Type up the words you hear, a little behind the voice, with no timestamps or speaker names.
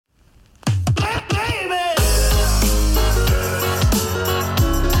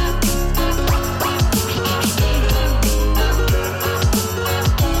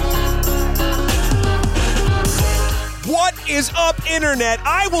is up, Internet?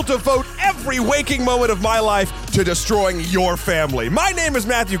 I will devote every waking moment of my life to destroying your family. My name is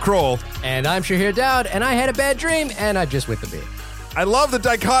Matthew Kroll. And I'm Shahir Dowd, and I had a bad dream, and I just went to bed. I love the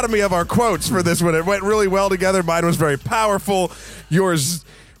dichotomy of our quotes for this one. It went really well together. Mine was very powerful. Yours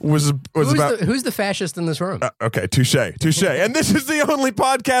was about... Who's the fascist in this room? Okay, touche. And this is the only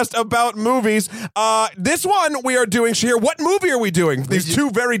podcast about movies. This one we are doing, Shahir, what movie are we doing? These two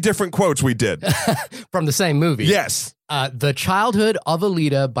very different quotes we did. From the same movie. Yes. The Childhood of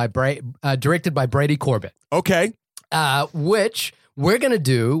Alita, directed by Brady Corbett. Okay. Which we're going to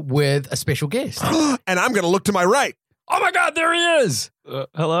do with a special guest. And I'm going to look to my right. Oh my God, there he is.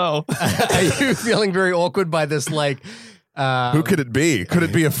 Hello. Are you feeling very awkward by this, like... Who could it be? Could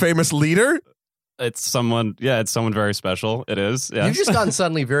it be a famous leader? It's someone very special. It is. Yeah. You've just gotten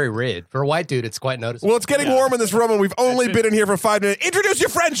suddenly very red. For a white dude, it's quite noticeable. Well, it's getting warm in this room, and we've only been in here for 5 minutes. Introduce your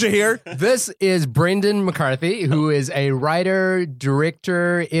friend, Shahir. This is Brendan McCarthy, who is a writer,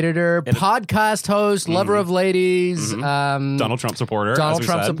 director, editor, podcast host, lover of ladies, Donald Trump supporter.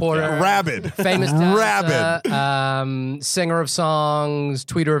 Rabid. Famous dancer, singer of songs,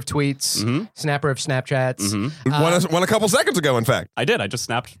 tweeter of tweets, snapper of Snapchats. Won a couple seconds ago, in fact. I did. I just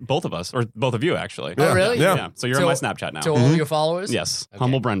snapped both of us, or both of you, actually. Oh, really? Yeah. So you're on my Snapchat now. To all your followers? Yes. Okay.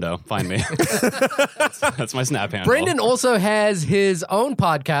 Humble Brendo. Find me. That's my Snap handle. Brendan also has his own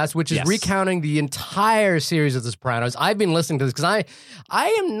podcast, which is recounting the entire series of The Sopranos. I've been listening to this because I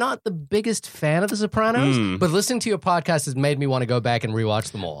am not the biggest fan of The Sopranos, but listening to your podcast has made me want to go back and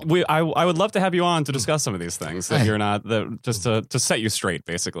rewatch them all. I would love to have you on to discuss some of these things that you're not, just to set you straight,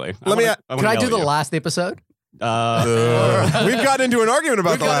 basically. Can I do the last episode? We've gotten into an argument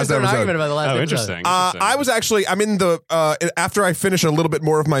about the last episode. Interesting. I'm in the, after I finish a little bit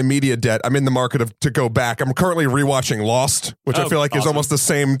more of my media debt, I'm in the market to go back. I'm currently rewatching Lost, which I feel like is almost the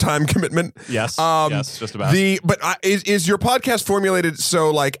same time commitment. Yes, just about. Is your podcast formulated so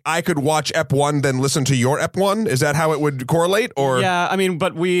like I could watch Ep 1, then listen to your Ep 1? Is that how it would correlate? Or yeah, I mean,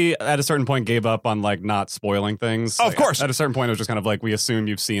 but we at a certain point gave up on like not spoiling things. Of course. At a certain point, it was just kind of like we assume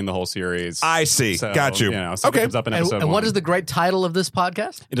you've seen the whole series. I see. So, Got you. So it comes up in episode and what is the great title of this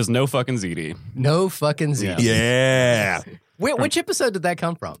podcast? It is No Fucking ZD. No Fucking ZD. Yeah. Which episode did that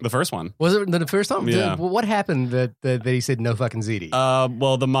come from? The first one. Was it the first one? Yeah. What happened that he said no fucking ZD?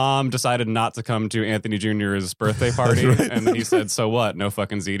 Well, the mom decided not to come to Anthony Jr.'s birthday party, and then he said, "So what? No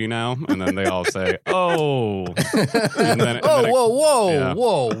fucking ZD now?" And then they all say, "Oh." Whoa. And then it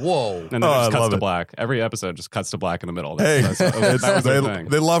just cuts to black. Every episode just cuts to black in the middle. Hey, that was their thing.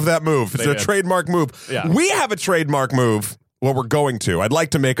 They love that move. It's a trademark move. Yeah. We have a trademark move. Well, we're going to. I'd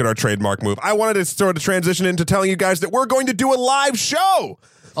like to make it our trademark move. I wanted to sort of transition into telling you guys that we're going to do a live show.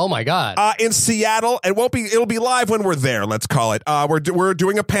 Oh my God! In Seattle, it'll be live when we're there. Let's call it. We're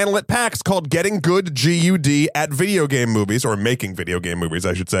doing a panel at PAX called "Getting Good GUD at Video Game Movies," or making video game movies,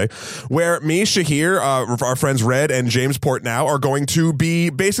 I should say. Where me, Shahir, our friends Red and James Portnow are going to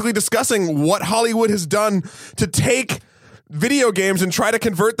be basically discussing what Hollywood has done to take video games and try to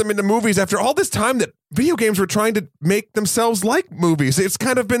convert them into movies after all this time that video games were trying to make themselves like movies. It's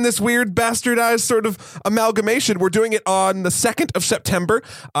kind of been this weird bastardized sort of amalgamation. We're doing it on the 2nd of September.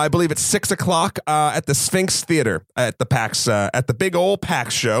 I believe it's 6 o'clock at the Sphinx Theater at the PAX, at the big old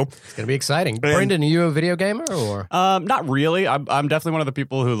PAX show. It's going to be exciting. Brendan, are you a video gamer or? Not really. I'm definitely one of the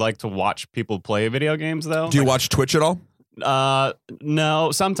people who like to watch people play video games, though. Do you watch Twitch at all? No,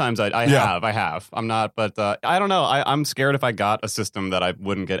 sometimes I have. I'm not, but I don't know. I'm scared if I got a system that I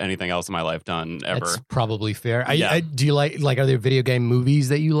wouldn't get anything else in my life done ever. That's probably fair. Do you like are there video game movies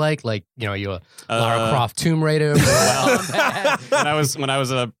that you like? Like, are you a Lara Croft Tomb Raider? When I was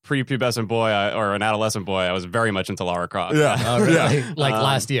a prepubescent boy or an adolescent boy, I was very much into Lara Croft. Yeah. Oh, really? Yeah. Like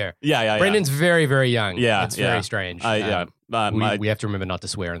last year. Yeah. Brendan's very, very young. Yeah. It's very strange. We have to remember not to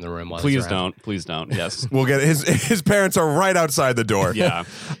swear in the room. While Please don't. Yes. We'll get his parents are right outside the door. Yeah.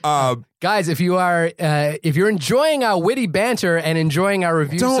 Guys, if you're enjoying our witty banter and enjoying our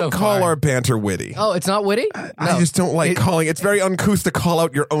review, don't call our banter witty. Oh, it's not witty? I just don't like calling. It's very uncouth to call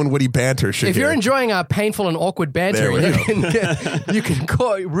out your own witty banter. Shahir. If you're enjoying our painful and awkward banter, you can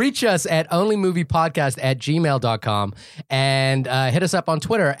reach us at onlymoviepodcast@gmail.com and hit us up on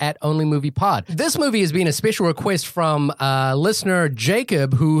Twitter at onlymoviepod. This movie has been a special request from listener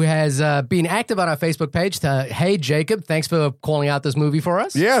Jacob, who has been active on our Facebook page. Hey, Jacob, thanks for calling out this movie for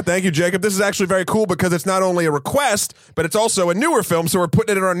us. Yeah, thank you, Jacob. Jacob, this is actually very cool because it's not only a request, but it's also a newer film. So we're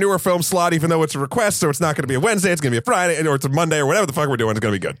putting it in our newer film slot, even though it's a request. So it's not going to be a Wednesday. It's going to be a Friday, or it's a Monday, or whatever the fuck we're doing. It's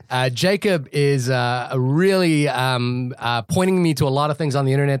going to be good. Jacob is really pointing me to a lot of things on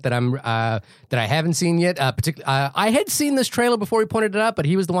the internet that I haven't seen yet. Particularly, I had seen this trailer before he pointed it out, but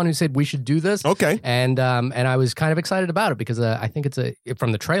he was the one who said we should do this. Okay, and I was kind of excited about it because I think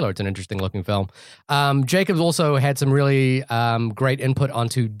from the trailer it's an interesting looking film. Jacob's also had some really great input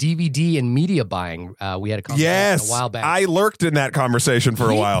onto DVD and media buying. We had a conversation a while back. I lurked in that conversation for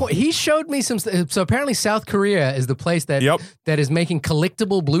a while. He showed me some. So apparently South Korea is the place that is making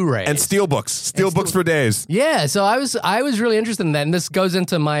collectible Blu-rays and steelbooks for days. Yeah, so I was really interested in that, and this goes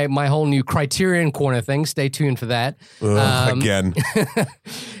into my whole new Criterion Corner thing. Stay tuned for that. Again.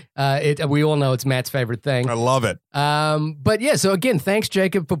 We all know it's Matt's favorite thing. I love it. But yeah, so again, thanks,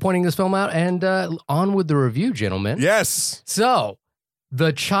 Jacob, for pointing this film out, and on with the review, gentlemen. Yes. So,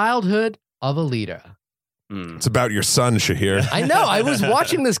 The Childhood of a Leader. It's about your son, Shahir. I know. I was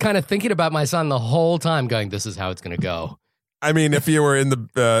watching this kind of thinking about my son the whole time, going, this is how it's going to go. I mean, if you were in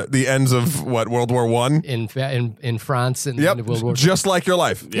the ends of World War I? In France in the end of World War II. Just like your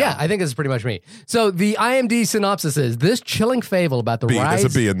life. Yeah, I think this is pretty much me. So the IMDb synopsis is, this chilling fable about the rise...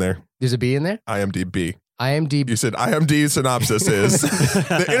 There's a B in there. There's a B in there? IMDb. You said IMDb synopsis is.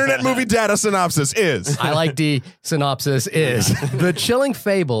 The Internet Movie Data synopsis is. I like D. Synopsis is. The chilling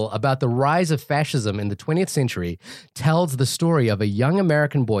fable about the rise of fascism in the 20th century tells the story of a young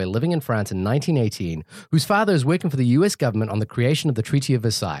American boy living in France in 1918 whose father is working for the U.S. government on the creation of the Treaty of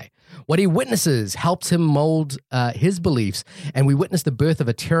Versailles. What he witnesses helps him mold his beliefs, and we witness the birth of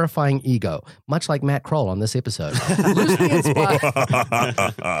a terrifying ego, much like Matt Kroll on this episode.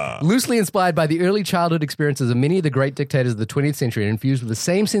 Loosely inspired by the early childhood experiences of many of the great dictators of the 20th century and infused with the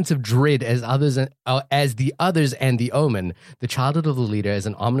same sense of dread as the others and The Omen, The Childhood of the Leader is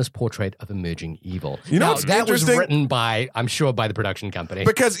an ominous portrait of emerging evil. That was written by the production company.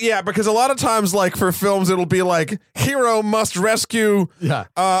 Because a lot of times, like for films, it'll be like, hero must rescue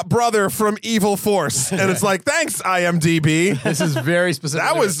brother from evil force. And it's like, thanks, IMDb. This is very specific.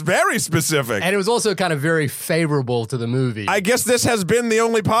 That was very specific. And it was also kind of very favorable to the movie. I guess this has been the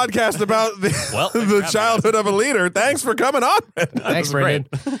only podcast about the childhood of a leader. Thanks for coming on. Thanks, Brendan.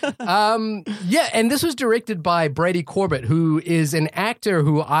 And this was directed by Brady Corbett, who is an actor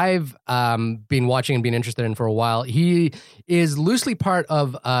who I've been watching and been interested in for a while. He is loosely part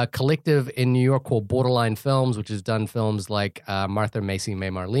of a collective in New York called Borderline Films, which has done films like Martha, Macy, May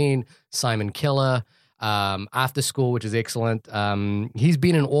Marlene, Simon Killer, After School, which is excellent. He's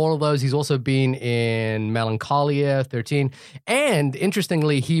been in all of those. He's also been in Melancholia 13. And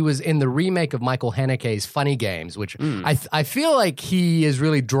interestingly, he was in the remake of Michael Haneke's Funny Games, which I feel like he is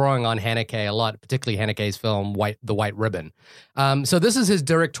really drawing on Haneke a lot, particularly Haneke's film The White Ribbon. So this is his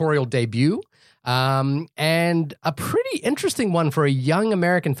directorial debut. And a pretty interesting one for a young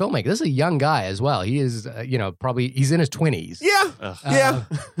American filmmaker. This is a young guy as well. He is, probably he's in his 20s. Yeah.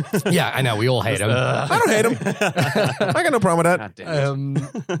 Yeah, I know. We all hate him. I don't hate him. I got no problem with that.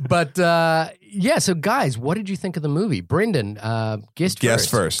 So guys, what did you think of the movie? Brendan, guess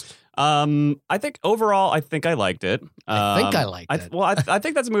first. I think overall, I think I liked it. I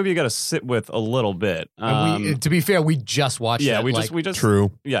think that's a movie you got to sit with a little bit. To be fair, we just watched it. Yeah, we just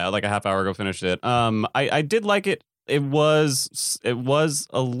true. Yeah, like a half hour ago finished it. I did like it. It was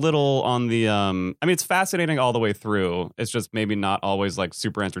a little on the it's fascinating all the way through. It's just maybe not always like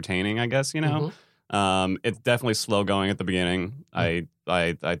super entertaining, I guess, Mm-hmm. It's definitely slow going at the beginning. I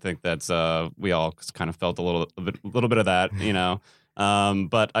think that's we all kind of felt a little bit of that,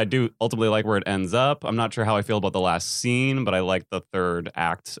 But I do ultimately like where it ends up. I'm not sure how I feel about the last scene, but I like the third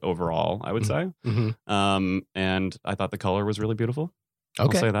act overall, I would say. Mm-hmm. And I thought the color was really beautiful.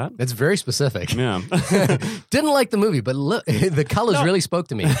 Okay. I'll say that. That's very specific. Yeah. Didn't like the movie, but look, the colors really spoke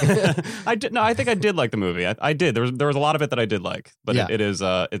to me. I did. No, I think I did like the movie. I did. There was a lot of it that I did like, but it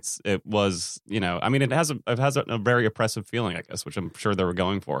was, it has a very oppressive feeling, I guess, which I'm sure they were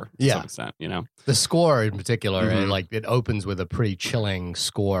going for to some extent, The score in particular, it opens with a pretty chilling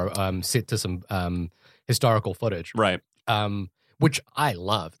score set to some historical footage. Right. Which I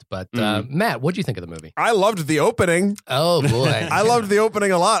loved. But Matt, what do you think of the movie? I loved the opening. Oh, boy. I loved the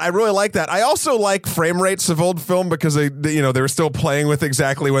opening a lot. I really like that. I also like frame rates of old film because they were still playing with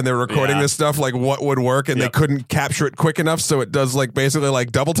exactly when they were recording this stuff, like what would work, and they couldn't capture it quick enough, so it does like basically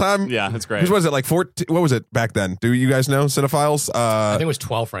like double time. Yeah, that's great. What was it, like 14? What was it back then? Do you guys know, cinephiles? I think it was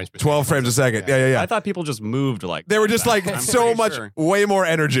 12 frames per second. 12 frames a second. Yeah. I thought people just moved like they were just like so much, way more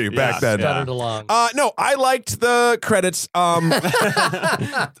energy back then. Stuttered along. No, I liked the credits.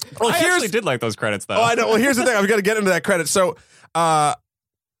 I actually did like those credits, though. Oh, I know. Well, here's the thing. I've got to get into that credit. So,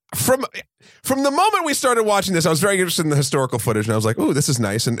 from the moment we started watching this, I was very interested in the historical footage, and I was like, "Ooh, this is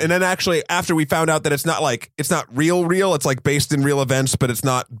nice." And then actually, after we found out that it's not real, it's like based in real events, but it's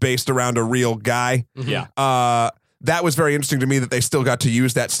not based around a real guy. Yeah. That was very interesting to me that they still got to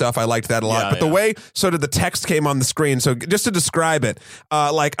use that stuff. I liked that a lot. But the way sort of the text came on the screen, so just to describe it,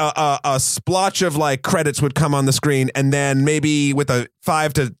 like a splotch of like credits would come on the screen, and then maybe with a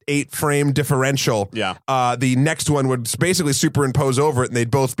 5 to 8 frame differential, the next one would basically superimpose over it, and they'd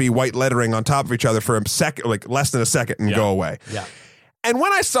both be white lettering on top of each other for a second, like less than a second, and go away. Yeah. And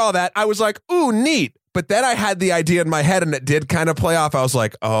when I saw that, I was like, ooh, neat. But then I had the idea in my head, and it did kind of play off. I was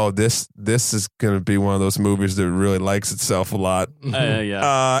like, oh, this is going to be one of those movies that really likes itself a lot.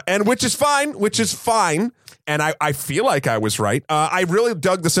 And which is fine. And I feel like I was right. I really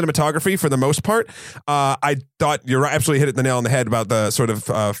dug the cinematography for the most part. I thought you're absolutely hit it the nail on the head about the sort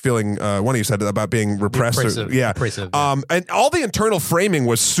of feeling, one of you said about being repressed. Repressive, yeah. And all the internal framing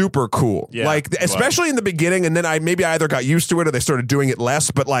was super cool. Yeah, like, especially in the beginning, and then I either got used to it or they started doing it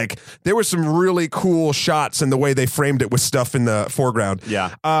less, but like there was some really cool shots in the way they framed it with stuff in the foreground.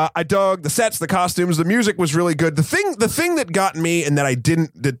 Yeah. I dug the sets, the costumes, the music was really good. The thing that got me and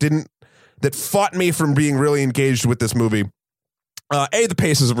that fought me from being really engaged with this movie. A, the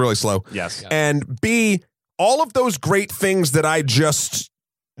pace is really slow. Yes. Yeah. And B, all of those great things that I just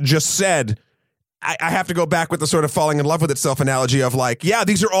said, I have to go back with the sort of falling in love with itself analogy of like, yeah,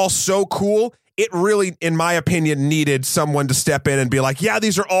 these are all so cool. It really, in my opinion, needed someone to step in and be like, yeah,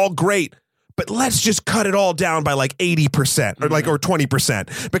 these are all great, but let's just cut it all down by like 80% or like, or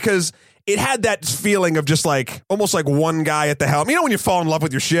 20%, because it had that feeling of just like almost like one guy at the helm. You know, when you fall in love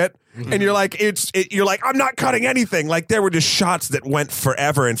with your shit and you're like, you're like, I'm not cutting anything. Like there were just shots that went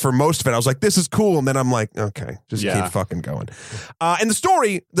forever. And for most of it, I was like, this is cool. And then I'm like, okay, just keep fucking going. And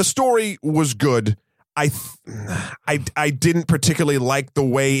the story was good. I didn't particularly like the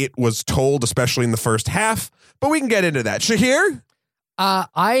way it was told, especially in the first half, but we can get into that. Shahir?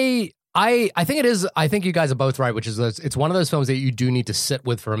 I think it is. I think you guys are both right, which is it's one of those films that you do need to sit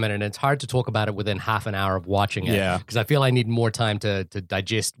with for a minute. And it's hard to talk about it within half an hour of watching it. Yeah. Because I feel I need more time to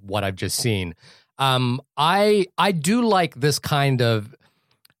digest what I've just seen. I do like this kind of,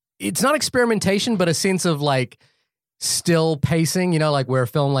 it's not experimentation, but a sense of like still pacing, you know, like where a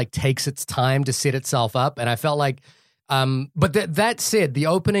film like takes its time to set itself up. And I felt like, but that said, the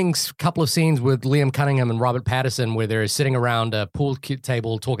opening couple of scenes with Liam Cunningham and Robert Pattinson, where they're sitting around a pool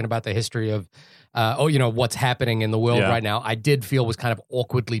table talking about the history of, what's happening in the world right now, I did feel was kind of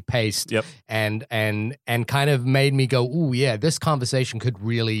awkwardly paced, and kind of made me go, ooh, yeah, this conversation could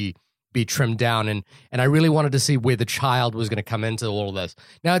really be trimmed down, and I really wanted to see where the child was going to come into all of this.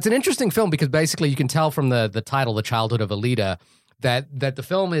 Now, it's an interesting film because basically you can tell from the title, The Childhood of Alita, that the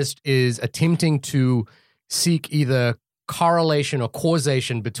film is attempting to seek either correlation or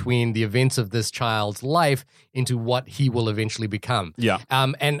causation between the events of this child's life into what he will eventually become. Yeah.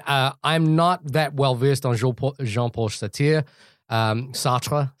 And I'm not that well versed on Jean-Paul Sartre.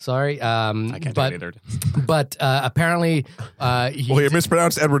 Sartre, sorry. I can't do it either. But apparently, Well, you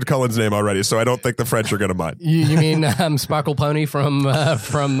mispronounced Edward Cullen's name already, so I don't think the French are going to mind. You mean Sparkle Pony from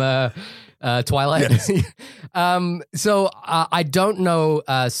Twilight? Yes. So I don't know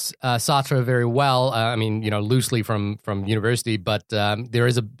Sartre very well. I mean, loosely from university, but there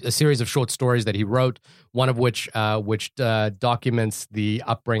is a series of short stories that he wrote, one of which documents the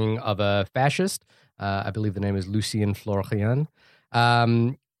upbringing of a fascist. I believe the name is Lucien Florian.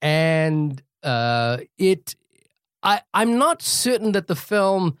 I'm not certain that the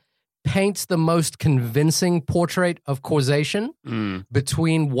film paints the most convincing portrait of causation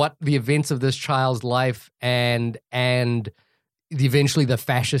between what the events of this child's life and eventually the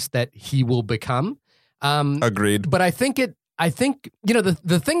fascist that he will become. Agreed. But I think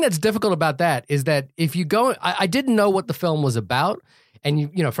the thing that's difficult about that is that if you go, I didn't know what the film was about,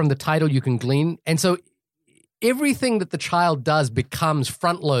 and from the title you can glean, and so everything that the child does becomes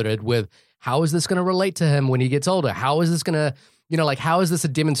front loaded with how is this going to relate to him when he gets older? How is this going to how is this a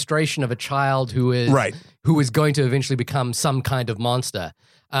demonstration of a child who is going to eventually become some kind of monster?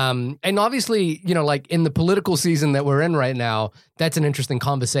 And obviously, in the political season that we're in right now, that's an interesting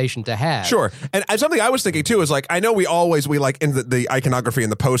conversation to have. Sure. And something I was thinking too is like, I know we like in the iconography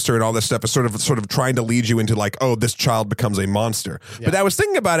and the poster and all this stuff is sort of trying to lead you into like, oh, this child becomes a monster. Yeah. But I was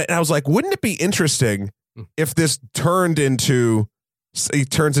thinking about it and I was like, wouldn't it be interesting if this turns into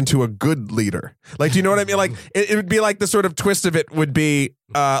a good leader? Like, do you know what I mean? Like, it would be like the sort of twist of it would be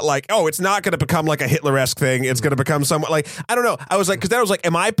like, oh, it's not going to become like a Hitler-esque thing. It's going to become somewhat like, I don't know. I was like, because then I was like,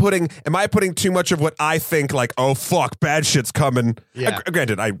 am I putting too much of what I think like, oh, fuck, bad shit's coming? Yeah.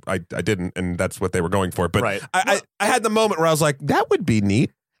 Granted, I didn't, and that's what they were going for. But right. I had the moment where I was like, that would be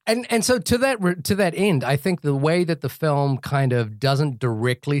neat. And so to that end, I think the way that the film kind of doesn't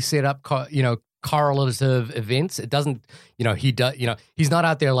directly set up, correlative events. It doesn't, he's not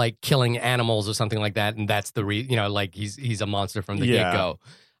out there like killing animals or something like that, and that's the like he's a monster from the get go.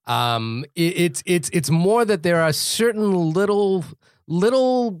 It's more that there are certain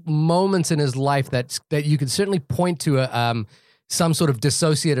little moments in his life that you could certainly point to some sort of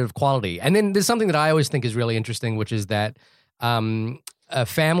dissociative quality. And then there's something that I always think is really interesting, which is that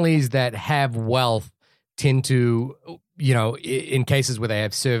families that have wealth tend to, in cases where they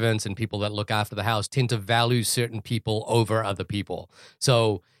have servants and people that look after the house, tend to value certain people over other people.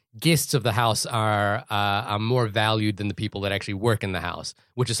 So guests of the house are more valued than the people that actually work in the house,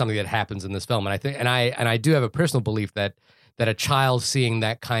 which is something that happens in this film. And I think, and I do have a personal belief that a child seeing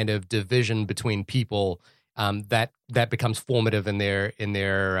that kind of division between people, that becomes formative in their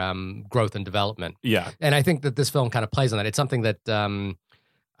growth and development. Yeah, and I think that this film kind of plays on that. It's something that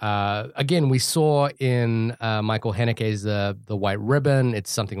again we saw in Michael Haneke's The White Ribbon. It's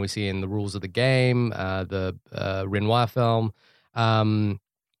something we see in The Rules of the Game, the Renoir film.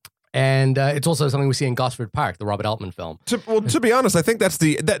 And it's also something we see in Gosford Park, the Robert Altman film. To be honest, I think that's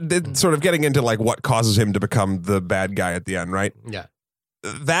that sort of getting into like what causes him to become the bad guy at the end, right? Yeah.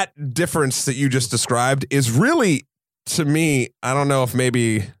 That difference that you just described is really, to me, I don't know if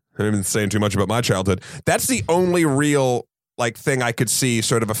maybe I'm even saying too much about my childhood. That's the only real like thing I could see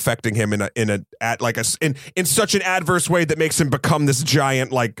sort of affecting him in such an adverse way that makes him become this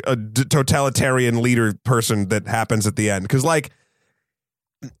giant like a totalitarian leader person that happens at the end. Because like,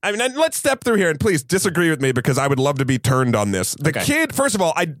 I mean, let's step through here and please disagree with me because I would love to be turned on this. The kid, first of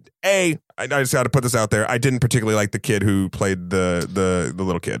all, I just got to put this out there. I didn't particularly like the kid who played the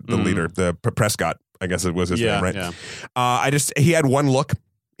little kid, the leader, the Prescott, I guess it was his name, right? Yeah. He had one look.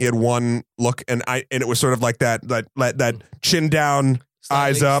 He had one look, and it was sort of like that chin down,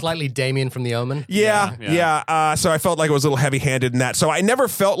 eyes up. Slightly Damien from The Omen. Yeah. So I felt like it was a little heavy-handed in that. So I never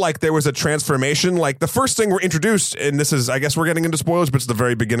felt like there was a transformation. Like the first thing we're introduced, and this is, I guess we're getting into spoilers, but it's the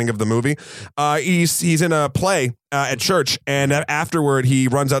very beginning of the movie. He's in a play at church, and afterward he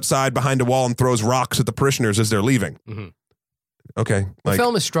runs outside behind a wall and throws rocks at the parishioners as they're leaving. Mm-hmm. Okay. The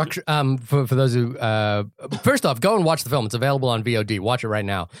film is structured, for those who, first off, go and watch the film. It's available on VOD. Watch it right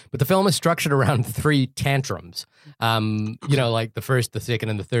now. But the film is structured around 3 tantrums, like the first, the second,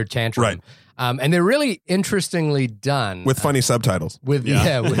 and the third tantrum. Right. And they're really interestingly done. With funny subtitles.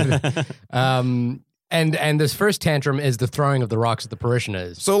 And this first tantrum is the throwing of the rocks at the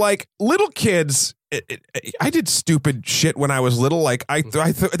parishioners. So, like, little kids, I did stupid shit when I was little. Like,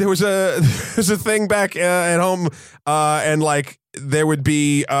 there was a thing back at home, and like there would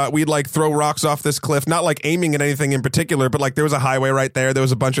be we'd like throw rocks off this cliff, not like aiming at anything in particular, but like there was a highway right there. There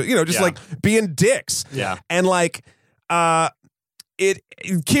was a bunch of like being dicks. Yeah, and like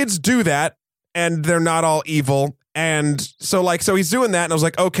kids do that, and they're not all evil. And so he's doing that, and I was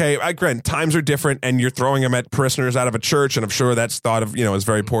like, okay, granted, times are different, and you're throwing him at parishioners out of a church, and I'm sure that's thought of, is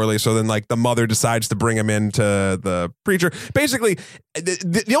very poorly. So then, like, the mother decides to bring him into the preacher. Basically,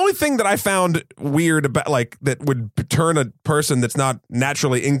 the only thing that I found weird about, like, that would turn a person that's not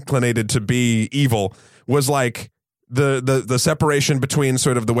naturally inclinated to be evil was, like, the separation between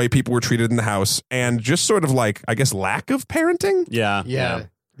sort of the way people were treated in the house and just sort of, like, I guess, lack of parenting. Yeah.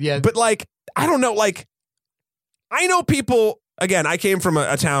 But, like, I don't know, like, I know people, again, I came from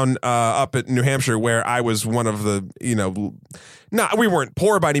a town up in New Hampshire where I was one of the, we weren't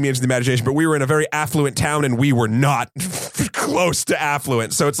poor by any means of the imagination, but we were in a very affluent town and we were not close to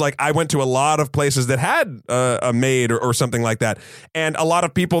affluent. So it's like I went to a lot of places that had a maid or something like that. And a lot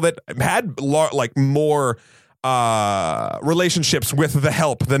of people that had like more relationships with the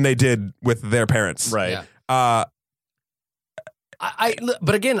help than they did with their parents. Right. Yeah.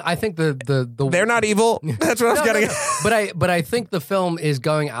 But again, I think the they're not evil. That's what I was getting at. But I think the film is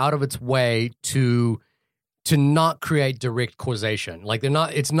going out of its way to not create direct causation. Like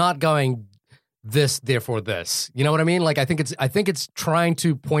it's not going this, therefore this. You know what I mean? Like I think it's trying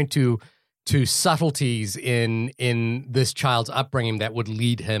to point to subtleties in this child's upbringing that would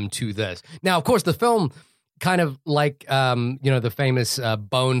lead him to this. Now, of course, the film, kind of like, the famous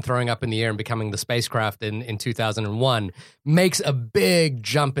bone throwing up in the air and becoming the spacecraft in 2001, makes a big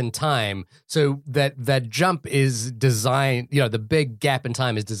jump in time. So that jump is designed, the big gap in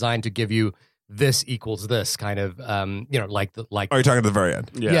time is designed to give you this equals this kind of, like. Oh, you're talking at the very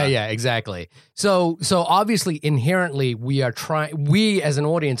end. Yeah, exactly. So obviously, inherently, we as an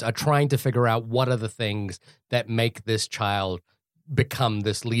audience are trying to figure out what are the things that make this child become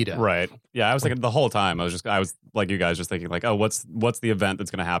this leader. Right. Yeah, I was thinking the whole time. I was like you guys, just thinking like, oh, what's the event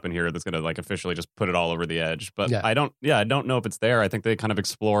that's going to happen here that's going to like officially just put it all over the edge. But I don't know if it's there. I think they kind of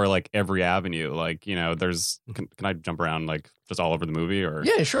explore like every avenue. Like, you know, there's can I jump around like just all over the movie or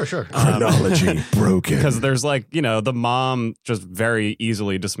Yeah, sure. Chronology broken. Because there's like, you know, the mom just very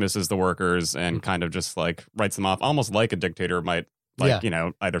easily dismisses the workers and kind of just like writes them off, almost like a dictator might. Like, you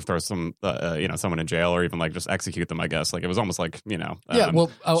know, either throw some, you know, someone in jail or even like just execute them, I guess. Like it was almost like, you know.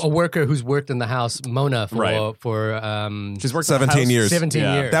 Well, a worker who's worked in the house, Mona, for she's worked 17 years. 17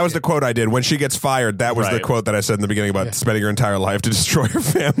 years. That was the quote I did. When she gets fired, that was the quote that I said in the beginning about spending her entire life to destroy her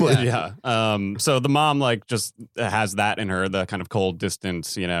family. Yeah. So the mom like just has that in her, the kind of cold,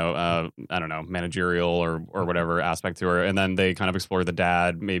 distant, you know, I don't know, managerial or whatever aspect to her. And then they kind of explore the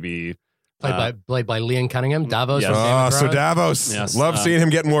dad, maybe. Played by Liam Cunningham, Davos. Yes. From Game of So Thrones. Davos. Yes. Love seeing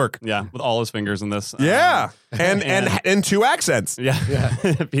him getting work. Yeah, with all his fingers in this. Yeah. And 2 accents. Yeah.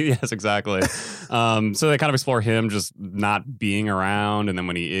 Yes, exactly. So they kind of explore him just not being around, and then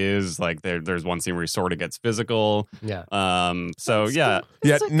when he is, like, there's one scene where he sort of gets physical. Yeah. So yeah.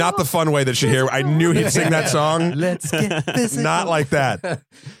 Yeah, not the fun way that Shahir. I knew he'd sing that song. Let's get this. Not like that.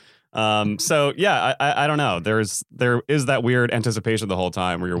 So yeah, I don't know. There is that weird anticipation the whole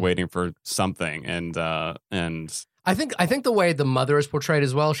time where you're waiting for something, and I think the way the mother is portrayed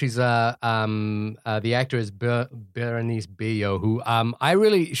as well. She's the actor is Berenice Bejo, who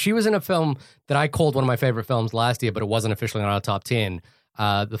she was in a film that I called one of my favorite films last year, but it wasn't officially on our top 10.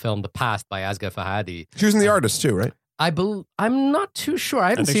 The film The Past by Asghar Farhadi. She was in The Artist too, right? I'm not too sure. I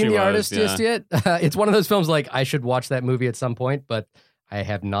haven't seen The Artist just yet. It's one of those films like I should watch that movie at some point, but I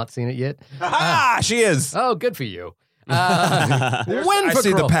have not seen it yet. She is. Oh, good for you. I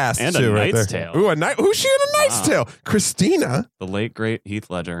see The Past and too, A right Knight's there. Tale. Ooh, who's she in A Knight's Tale? Christina. The late great Heath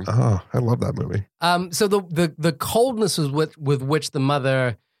Ledger. Oh, I love that movie. So the coldness is with which the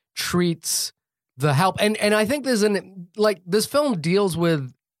mother treats the help, and I think there's this film deals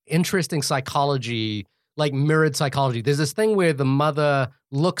with interesting psychology, like mirrored psychology. There's this thing where the mother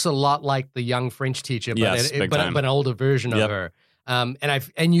looks a lot like the young French teacher, but an older version of her.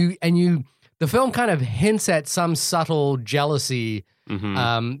 The film kind of hints at some subtle jealousy.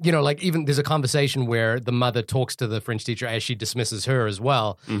 Mm-hmm. Like even there's a conversation where the mother talks to the French teacher as she dismisses her as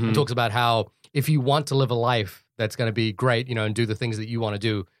well, and talks about how if you want to live a life that's going to be great, and do the things that you want to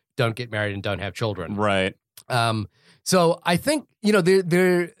do, don't get married and don't have children. Right. So I think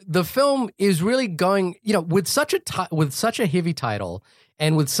the film is really going with such a heavy title.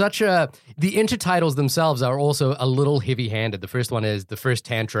 And with the intertitles themselves are also a little heavy-handed. The first one is The First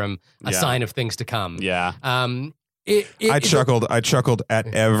Tantrum, a sign of things to come. Yeah. I chuckled at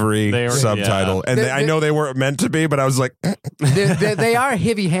every subtitle, and I know they weren't meant to be, but I was like, they are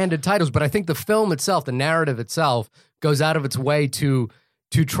heavy-handed titles. But I think the film itself, the narrative itself, goes out of its way to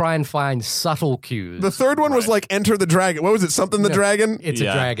try and find subtle cues. The third one was like Enter the Dragon. What was it? Something the Dragon? It's a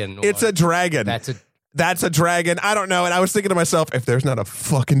dragon. It's a dragon. That's a dragon. I don't know. And I was thinking to myself, if there's not a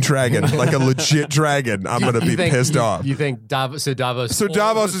fucking dragon, like a legit dragon, I'm going to be pissed off. You think Davos? So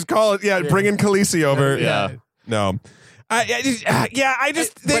Davos is calling, bringing Khaleesi over. Yeah. No. I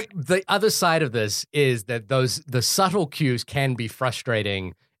just think. But the other side of this is that the subtle cues can be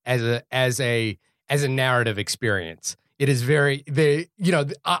frustrating as a narrative experience. It is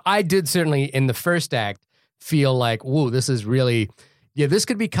I did certainly in the first act feel like, whoa, this is really. Yeah, this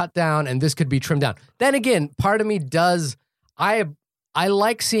could be cut down and this could be trimmed down. Then again, part of me does. I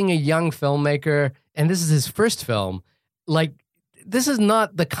like seeing a young filmmaker, and this is his first film. Like, this is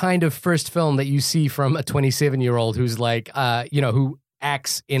not the kind of first film that you see from a 27-year-old who's like, who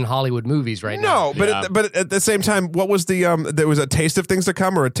acts in Hollywood movies right now. No, but at the same time, what was the there was a taste of things to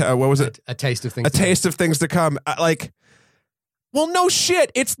come, or what was it? A taste of things. Taste of things to come. Well, no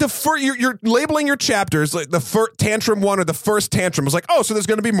shit. It's the first. You're labeling your chapters like the first tantrum 1 or the first tantrum. It's like, oh, so there's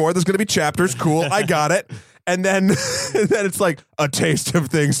going to be more. There's going to be chapters. Cool, I got it. And then it's like a taste of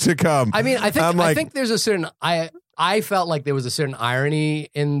things to come. I mean, I think there's a certain. I felt like there was a certain irony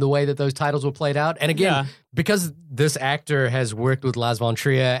in the way that those titles were played out. And again, because this actor has worked with Lars von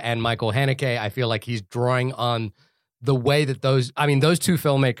Trier and Michael Haneke, I feel like he's drawing on the way that those two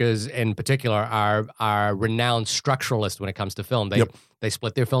filmmakers in particular are renowned structuralists when it comes to film. They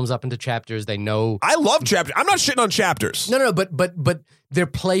split their films up into chapters. They know. I love chapters. I'm not shitting on chapters. No, but they're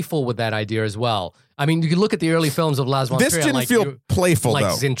playful with that idea as well. I mean, you can look at the early films of Lars von Trier. This didn't feel playful, like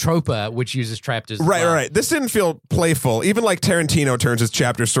though. Zentropa, which uses chapters. Right. This didn't feel playful. Even like Tarantino turns his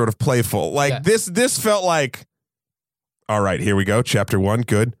chapters sort of playful. Like this felt like, all right, here we go. Chapter 1,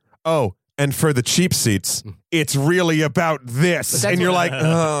 good. Oh. And for the cheap seats, it's really about this. And you're like,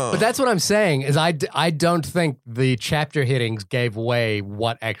 oh. But that's what I'm saying is I don't think the chapter headings gave away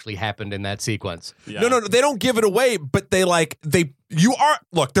what actually happened in that sequence. Yeah. No, they don't give it away, but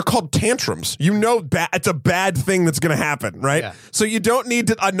look, they're called tantrums. You know, it's a bad thing that's going to happen, right? Yeah. So you don't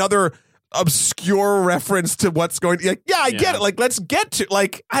need another obscure reference to what's going to, like, I get it. Like, let's get to,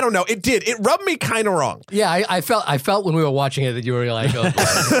 like, I don't know. It rubbed me kind of wrong. Yeah, I felt when we were watching it that you were like, oh,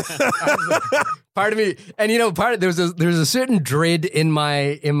 part of me, and there's a certain dread in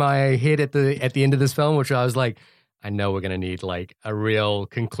my head at the end of this film, which I was like, I know we're gonna need like a real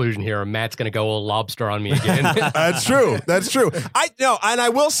conclusion here, or Matt's gonna go all lobster on me again. That's true. I know, and I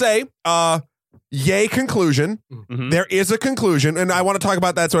will say, yay conclusion. Mm-hmm. There is a conclusion, and I want to talk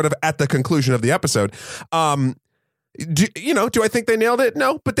about that sort of at the conclusion of the episode. Do I think they nailed it?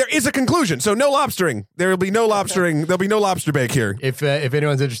 No, but there is a conclusion. So no lobstering. There will be no lobstering. There'll be no lobster bake here. If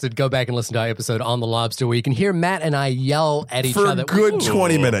anyone's interested, go back and listen to our episode on the lobster, where you can hear Matt and I yell at each for other a good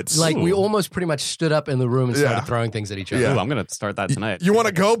 20 minutes. Like we almost pretty much stood up in the room and started throwing things at each other. Ooh, I'm gonna start that tonight. You want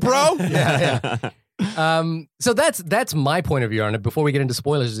to go, bro? Yeah. So that's my point of view on it. Before we get into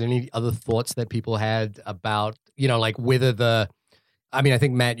spoilers, is there any other thoughts that people had about, like whether I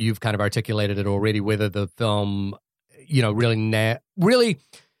think, Matt, you've kind of articulated it already, whether the film, really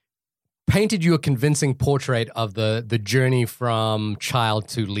painted you a convincing portrait of the journey from child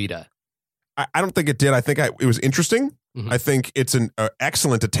to leader. I don't think it did. I think it was interesting. Mm-hmm. I think it's an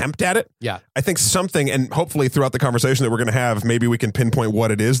excellent attempt at it. Yeah. I think something, and hopefully throughout the conversation that we're going to have, maybe we can pinpoint what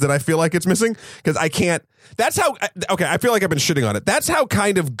it is that I feel like it's missing. Because I can't, that's how, okay, I feel like I've been shitting on it. That's how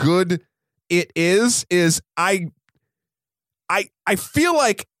kind of good it is I feel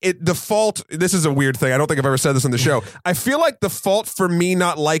like the fault, this is a weird thing. I don't think I've ever said this on the show. I feel like the fault for me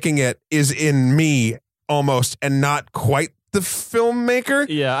not liking it is in me almost, and not quite the filmmaker.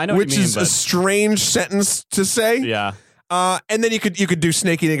 Yeah, I know what you mean, which is a strange sentence to say. Yeah. And then you could do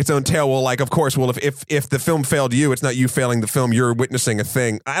snake eating its own tail. Well, like, of course, if the film failed you, it's not you failing the film. You're witnessing a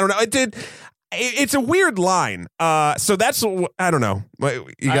thing. I don't know. It's a weird line. So that's, I don't know.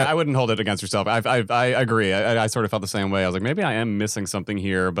 I wouldn't hold it against yourself. I agree. I sort of felt the same way. I was like, maybe I am missing something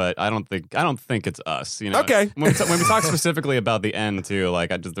here, but I don't think it's us. Okay. When we talk specifically about the end too,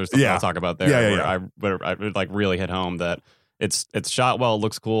 like there's something I'll talk about there. Where I like really hit home that it's shot well, it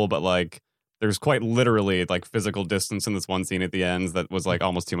looks cool, but like there's quite literally like physical distance in this one scene at the end that was like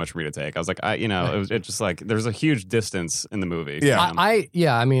almost too much for me to take. I was like, it just like there's a huge distance in the movie. Yeah, I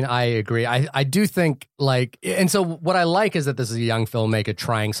agree. I do think like, and so what I like is that this is a young filmmaker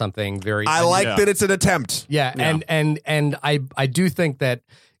trying something very. I like that it's an attempt. Yeah. And I do think that,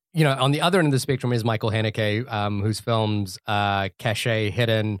 on the other end of the spectrum is Michael Haneke, whose films Cachet,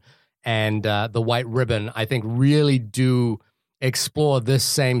 Hidden, and The White Ribbon, I think really do explore this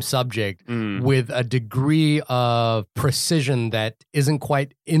same subject with a degree of precision that isn't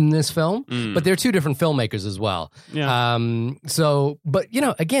quite in this film, but they're two different filmmakers as well. Yeah. But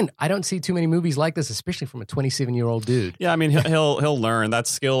again, I don't see too many movies like this, especially from a 27-year-old dude. Yeah, I mean, he'll learn that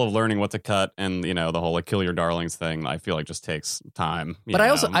skill of learning what to cut, and the whole like kill your darlings thing. I feel like just takes time. But I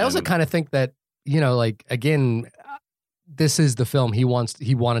also kind of think that like again, this is the film he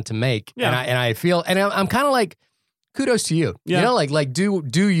wanted to make, and I feel, and I'm kind of like, kudos to you. Yeah. Like do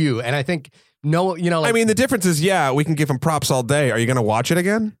you? And I think I mean, the difference is, we can give him props all day. Are you going to watch it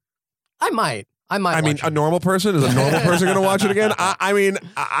again? I might. I mean, a normal person is a normal person going to watch it again.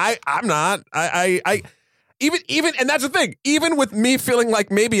 I'm not. Even, and that's the thing, even with me feeling like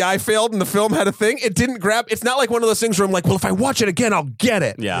maybe I failed and the film had a thing, it didn't grab, it's not like one of those things where I'm like, well, if I watch it again, I'll get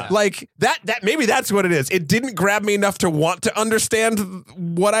it. Yeah. Like that maybe that's what it is. It didn't grab me enough to want to understand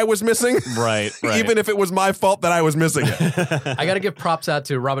what I was missing. Right. Even if it was my fault that I was missing it. I got to give props out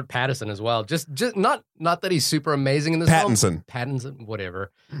to Robert Pattinson as well. Just not that he's super amazing in this film. Pattinson, whatever.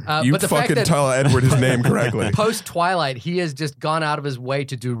 You but the fucking fact that tell Edward his name correctly. Post Twilight, he has just gone out of his way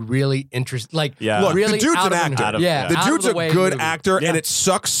to do really interesting, like, Look, really the dude's out an of actor. Yeah, the dude's a good actor, and it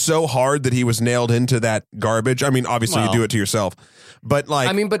sucks so hard that he was nailed into that garbage. I mean, obviously you do it to yourself, but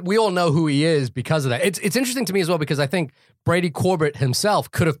like, but we all know who he is because of that. It's interesting to me as well because I think Brady Corbett himself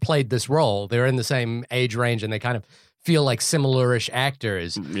could have played this role. They're in the same age range, and they kind of feel like similar-ish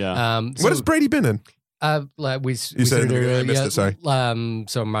actors. Yeah. What has Brady been in? You said it, I missed it, sorry.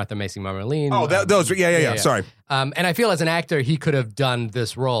 So Martha Macy Marmalene. Oh, those. Yeah. Sorry. And I feel as an actor, he could have done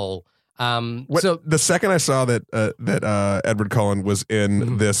this role. So the second I saw that Edward Cullen was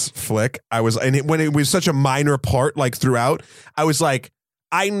in this flick, when it was such a minor part, like throughout, I was like,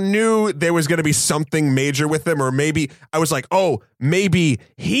 I knew there was going to be something major with him, or maybe I was like, oh, maybe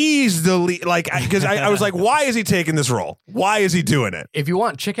he's the lead. Like, because I was like, why is he taking this role? Why is he doing it? If you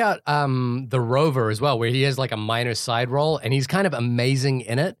want, check out The Rover as well, where he has like a minor side role, and he's kind of amazing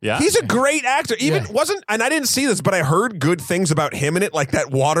in it. Yeah, he's a great actor. Even and I didn't see this, but I heard good things about him in it, like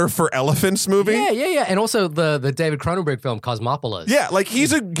that Water for Elephants movie. Yeah, and also the David Cronenberg film Cosmopolis. Yeah, like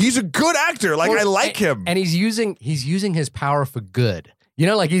he's a good actor. Like, I like him, and he's using his power for good. You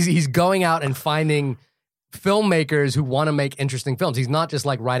know, like he's going out and finding filmmakers who want to make interesting films. He's not just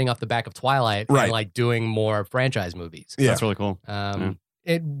like riding off the back of Twilight and like doing more franchise movies. Yeah, that's really cool.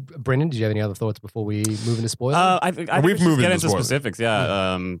 Brendan, did you have any other thoughts before we move into spoilers? I think we've moved get into into specifics.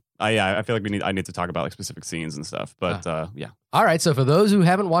 Yeah, I feel like I need to talk about like specific scenes and stuff. But yeah. All right. So for those who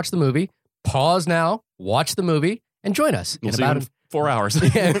haven't watched the movie, pause now, watch the movie, and join us We'll in see about 4 hours.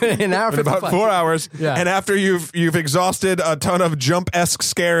 an hour. in about 4 hours. Yeah. And after you've exhausted a ton of jump-esque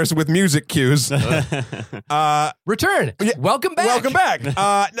scares with music cues, Return. Welcome back. welcome back.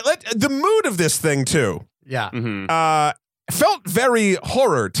 The mood of this thing too. Yeah. Mhm. Felt very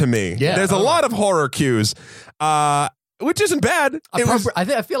horror to me. Yeah, There's a lot of horror cues, which isn't bad.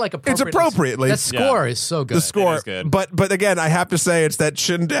 I feel like it's appropriate. That score is so good. The score, It is good. but again, I have to say it's that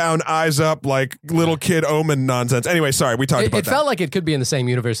chin down, eyes up, like little kid Omen nonsense. Anyway, sorry, we talked about It that. felt like it could be in the same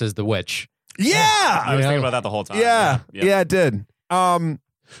universe as The Witch. Yeah, I was Yeah. thinking about that the whole time. yeah, it did.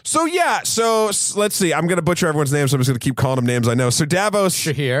 So let's see. I'm gonna butcher everyone's names, so I'm just gonna keep calling them names I know. Sir Davos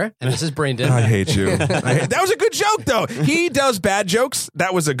Shahir, and this is Brendan. I hate you. That was a good joke, though. He does bad jokes.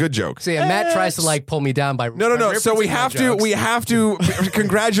 That was a good joke. See, and Matt tries to like pull me down by No. So we have to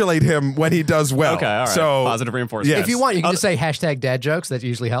congratulate him when he does well. Okay, all right. So Positive reinforcement. Yes. If you want, you can just say hashtag dad jokes. That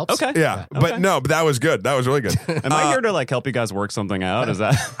usually helps. Okay. yeah, Okay. but no, but that was good. That was really good. Am I here to like help you guys work something out? Is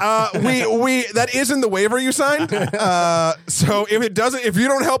that? We that is in the waiver you signed. So if you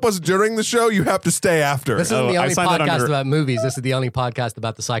don't help us during the show, you have to stay after. This isn't the I only signed that podcast under- about movies. This is the only podcast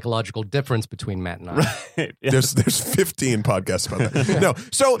about the psychological difference between Matt and I. Yeah. There's 15 podcasts about that. No.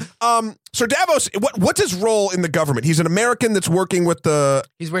 So Sir Davos, what's his role in the government? He's an American that's working with the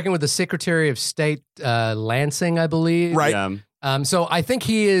He's working with the Secretary of State Lansing, I believe. right. Yeah. So I think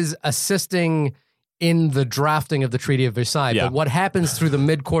he is assisting in the drafting of the Treaty of Versailles. Yeah. But what happens through the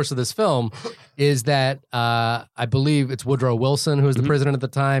mid-course of this film is that I believe it's Woodrow Wilson, who was the president at the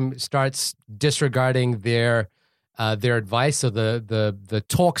time, starts disregarding their advice. So the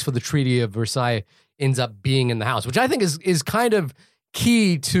talks for the Treaty of Versailles ends up being in the House, which I think is kind of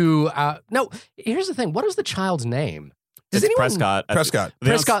key to. No, here's the thing. What is the child's name? Does It's anyone? Prescott. Prescott. They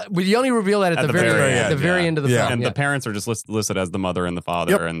don't- Prescott. We only reveal that at the very end of the Yeah. film. And Yeah. the parents are just listed as the mother and the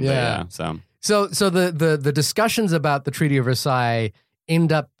father. Yep. And Yeah. so So the discussions about the Treaty of Versailles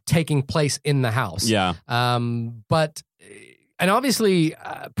end up taking place in the House. yeah. And obviously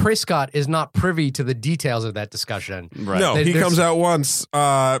Prescott is not privy to the details of that discussion. Right. No, he There's- comes out once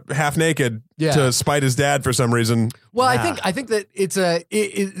half naked Yeah. to spite his dad for some reason. Well, I think that it's a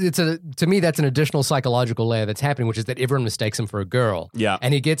to me that's an additional psychological layer that's happening, which is that everyone mistakes him for a girl. Yeah.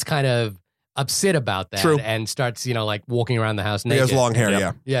 And he gets kind of upset about that True. and starts, like walking around the house He naked. has long hair,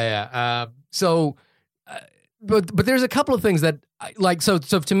 Yep. yeah. But there's a couple of things that so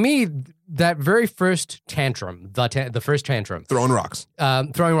to me that very first tantrum, the first tantrum, Throwing rocks.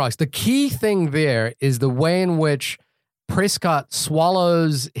 throwing rocks. The key thing there is the way in which Prescott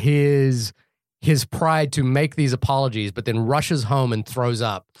swallows his pride to make these apologies, but then rushes home and throws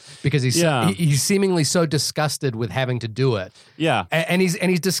up because he's seemingly so disgusted with having to do it. Yeah. And he's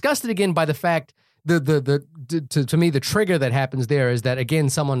disgusted again by the fact to me the trigger that happens there is that again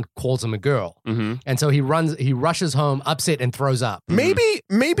someone calls him a girl, and so he rushes home upset and throws up.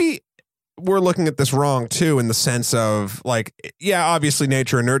 Maybe we're looking at this wrong too, in the sense of like, yeah, obviously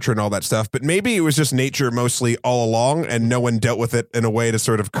nature and nurture and all that stuff, but maybe it was just nature mostly all along and no one dealt with it in a way to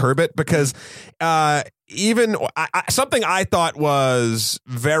sort of curb it, because even something I thought was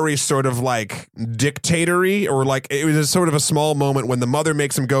very sort of like dictatory, or like it was a sort of a small moment when the mother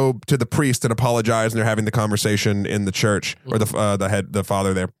makes him go to the priest and apologize, and they're having the conversation in the church, or the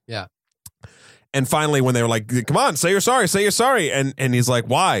father there. Yeah. And finally, when they were like, come on, say you're sorry. And he's like,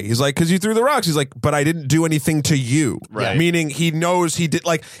 why? He's like, because you threw the rocks. He's like, but I didn't do anything to you. Right. Meaning he knows he did,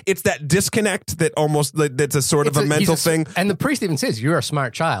 like, it's that disconnect that almost, that's a sort of a mental thing. And the priest even says, you're a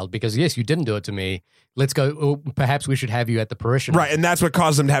smart child because, yes, you didn't do it to me. Let's go. Perhaps we should have you at the parishioner. Right. And that's what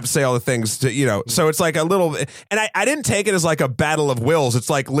caused him to have to say all the things to, so it's like a little, and I didn't take it as like a battle of wills. It's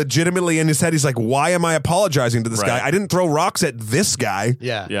like legitimately in his head, he's like, why am I apologizing to this guy? I didn't throw rocks at this guy.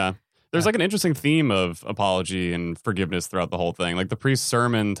 Yeah. Yeah. There's like an interesting theme of apology and forgiveness throughout the whole thing. Like the priest's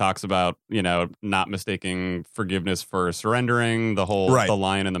sermon talks about, not mistaking forgiveness for surrendering. The whole the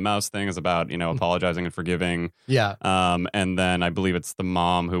lion and the mouse thing is about, apologizing and forgiving. Yeah. And then I believe it's the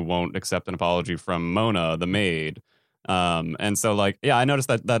mom who won't accept an apology from Mona, the maid. And so I noticed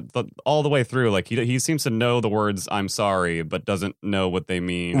that all the way through, like he seems to know the words "I'm sorry," but doesn't know what they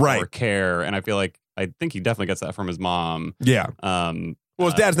mean or care. And I think he definitely gets that from his mom. Yeah. Well,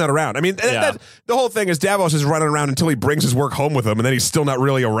 his dad's not around. I mean, the whole thing is Davos is running around until he brings his work home with him, and then he's still not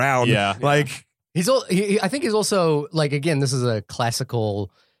really around. Yeah. Like I think he's also like, again, this is a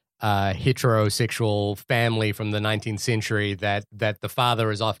classical heterosexual family from the 19th century that the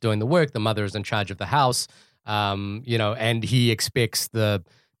father is off doing the work, the mother is in charge of the house. And he expects the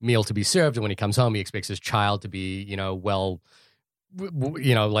meal to be served, and when he comes home, he expects his child to be, well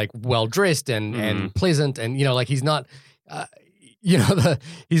dressed and pleasant, and he's not,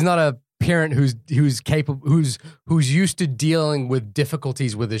 he's not a parent who's capable, who's used to dealing with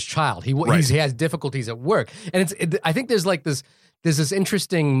difficulties with his child. He has difficulties at work, and I think there's this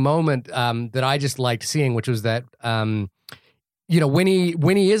interesting moment that I just liked seeing, which was that. When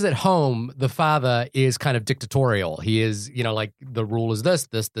he is at home, the father is kind of dictatorial. He is, like the rule is this,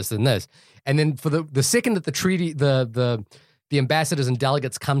 and this. And then for the second that the treaty, the ambassadors and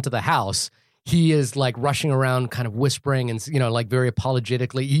delegates come to the house, he is like rushing around, kind of whispering and, like very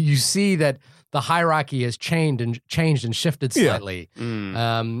apologetically. You see that the hierarchy has changed and shifted slightly.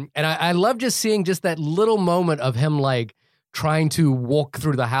 Yeah. And I love just seeing just that little moment of him like trying to walk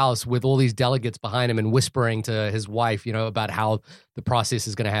through the house with all these delegates behind him and whispering to his wife, about how the process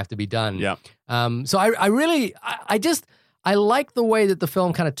is going to have to be done. Yeah. So I really like the way that the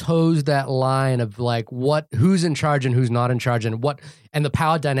film kind of toes that line of like who's in charge and who's not in charge, and the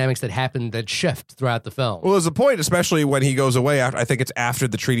power dynamics that happen that shift throughout the film. Well, there's a point, especially when he goes away. I think it's after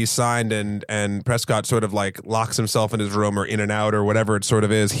the treaty's signed and Prescott sort of like locks himself in his room or in and out or whatever it sort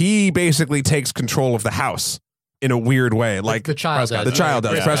of is. He basically takes control of the house in a weird way, like the child does. The child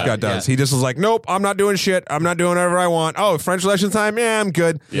does. Prescott does. He just was like, nope, I'm not doing shit. I'm not doing whatever I want. Oh, French election time? Yeah, I'm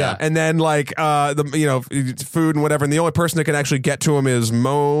good. Yeah. And then like food and whatever. And the only person that can actually get to him is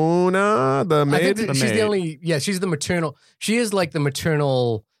Mona, the maid. I think she's the only. Yeah, she's the maternal. She is like the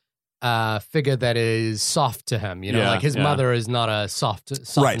maternal figure that is soft to him. Like his mother is not a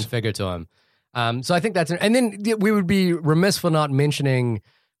softened figure to him. So I think that's. And then we would be remiss for not mentioning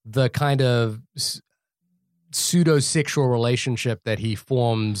the kind of pseudo-sexual relationship that he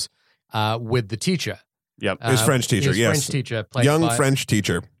forms with the teacher. Yep. His French teacher, yes. French teacher. French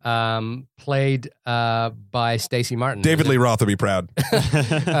teacher. Played by Stacey Martin. David Lee Roth will be proud.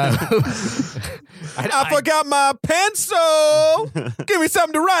 I forgot my pencil. Give me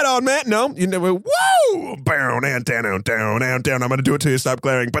something to write on, man. No. Whoa! Down, down, down, down, down. I'm going to do it to you. Stop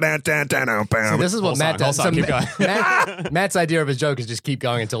glaring. See, this is what Matt does. Keep going. Matt's idea of his joke is just keep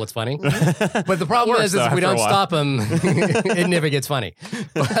going until it's funny. But the problem is if we don't stop him, it never gets funny.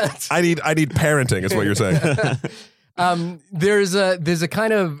 But I need parenting is what you're saying. There's a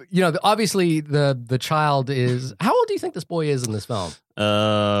kind of, obviously the child is, how old do you think this boy is in this film? 8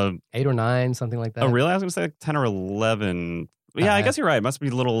 or 9, something like that. Oh, really? I was going to say like 10 or 11. Yeah, I guess you're right. It must be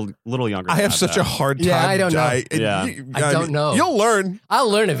a little younger. I have such a hard time. Yeah, I don't know. I don't know. You'll learn.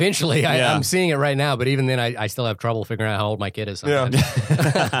 I'll learn eventually. I'm seeing it right now, but even then, I still have trouble figuring out how old my kid is. Sometimes.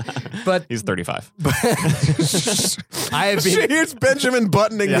 Yeah. But he's 35. I have been. Here's Benjamin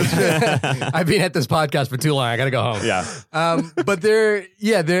buttoning this shit. I've been at this podcast for too long. I got to go home. Yeah. But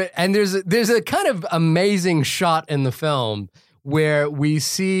there's a kind of amazing shot in the film where we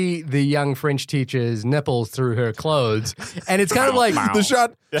see the young French teacher's nipples through her clothes, and it's kind of like the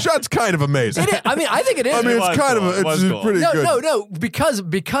shot's kind of amazing. I think it is. I mean, it's kind of cool. Pretty good. No,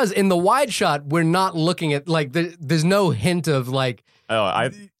 because in the wide shot we're not looking at like there's no hint of like. Oh,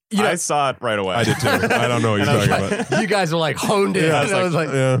 I saw it right away. I did too. I don't know what you're talking about. You guys were like honed in. Yeah, I was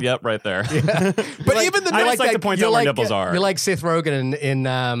like, yep, right there. Yeah. But like, even the I like to point out where nipples are. You're like Seth Rogen in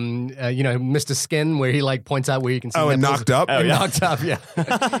Mr. Skin, where he like points out where you can see. Oh, and nipples. Knocked Up. Oh, yeah. Knocked Up. Yeah,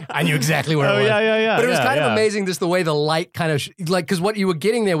 I knew exactly where it was. Yeah. But it was kind of amazing, just the way the light kind of because what you were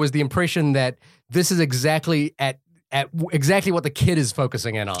getting there was the impression that this is exactly at exactly what the kid is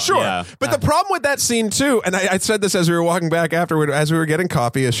focusing in on. Sure. Yeah. But the problem with that scene, too, and I said this as we were walking back afterward, as we were getting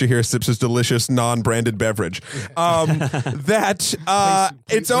coffee, as Shahir sips his delicious non-branded beverage, that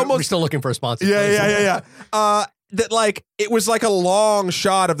it's almost... We're still looking for a sponsor. Yeah. That like it was like a long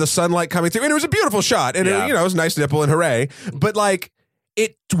shot of the sunlight coming through, and it was a beautiful shot, and it was a nice nipple, and hooray. But like...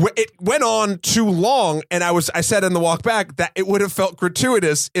 it went on too long, and I said in the walk back that it would have felt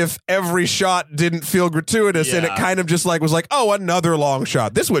gratuitous if every shot didn't feel gratuitous, and it kind of just like was like, oh, another long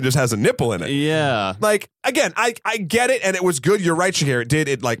shot. This one just has a nipple in it. Yeah. Like, again, I get it, and it was good. You're right, Shahir.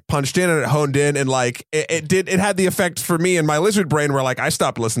 It like punched in and it honed in, and like it had the effect for me in my lizard brain where like I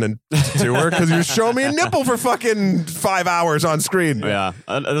stopped listening to her because you were showing me a nipple for fucking 5 hours on screen. Yeah.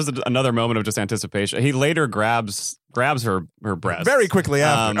 There's another moment of just anticipation. He later grabs her breast very quickly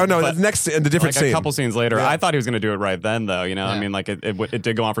after. Next in the different like scene. A couple scenes later. Yeah. I thought he was going to do it right then, though. You know, I mean, like it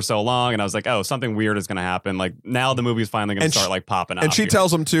did go on for so long, and I was like, oh, something weird is going to happen. Like now the movie's finally going to start like popping up. And she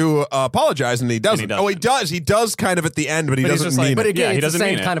tells him to apologize, and he doesn't. Oh, he does. He does kind of at the end, but he doesn't mean it. But again, he it's doesn't the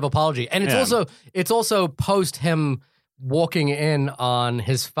same mean kind of apology, and it's also post him walking in on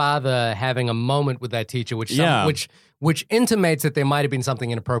his father having a moment with that teacher, which intimates that there might have been something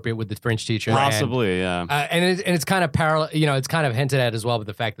inappropriate with the French teacher. Possibly, and it's kind of parallel. You know, it's kind of hinted at as well with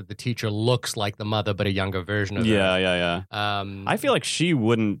the fact that the teacher looks like the mother, but a younger version of her. Yeah. I feel like she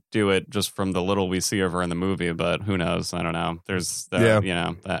wouldn't do it just from the little we see of her in the movie, but who knows? I don't know. I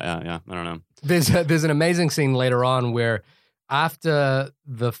don't know. There's an amazing scene later on where after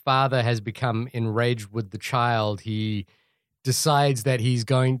the father has become enraged with the child, he decides that he's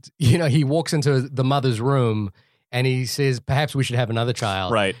going to, he walks into the mother's room and he says, perhaps we should have another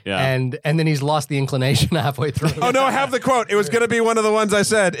child. Right, yeah. And then he's lost the inclination halfway through. Oh, no, I have the quote. It was going to be one of the ones I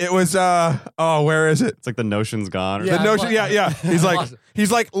said. It was, where is it? It's like the notion's gone. The notion, yeah.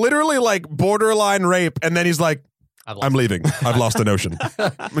 He's like literally like borderline rape. And then he's like, I'm leaving. I've lost the notion.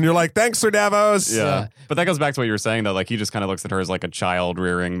 And you're like, thanks, Sir Davos. Yeah. But that goes back to what you were saying, though. Like, he just kind of looks at her as like a child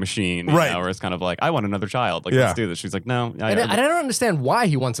rearing machine. Right. Where it's kind of like, I want another child. Like, let's do this. She's like, no. I don't understand why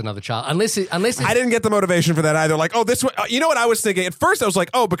he wants another child. Unless I didn't get the motivation for that either. Like, oh, this one, you know what I was thinking? At first I was like,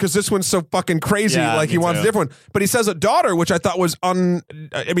 oh, because this one's so fucking crazy. Like, he wants a different one. But he says a daughter, which I thought was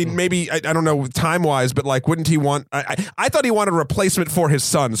maybe, I don't know, time-wise, but like, wouldn't he want, I thought he wanted a replacement for his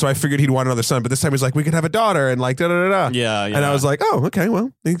son. So I figured he'd want another son. But this time he's like, we could have a daughter and like, da-da-da-da. Yeah. And I was like, oh, okay,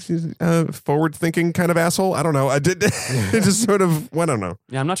 well, he's a forward-thinking kind of asshole. I don't know. I did. It just sort of, I don't know.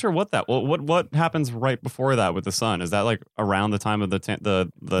 Yeah, I'm not sure what happens right before that with the son. Is that like around the time of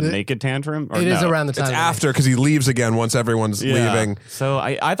the naked tantrum? Or it is around the time. It's after, because he leaves again once everyone's leaving. So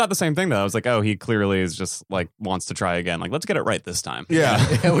I thought the same thing, though. I was like, oh, he clearly is just like wants to try again. Like, let's get it right this time.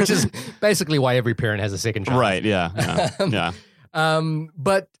 Yeah. Which is basically why every parent has a second child. Right, yeah.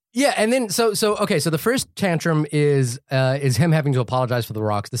 But yeah, and then so the first tantrum is him having to apologize for the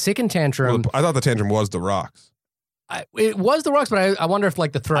rocks. The second tantrum, I thought the tantrum was the rocks. It was the rocks, but I wonder if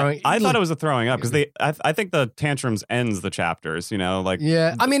like the throwing. I thought it was the throwing up because I think the tantrums ends the chapters. Like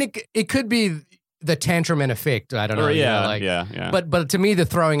I mean it could be the tantrum in effect. I don't know. Yeah. But to me, the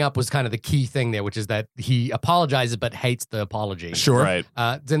throwing up was kind of the key thing there, which is that he apologizes but hates the apology. Sure. Right.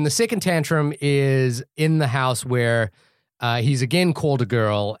 Then the second tantrum is in the house where. He's again called a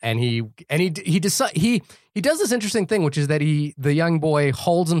girl, and he does this interesting thing, which is that the young boy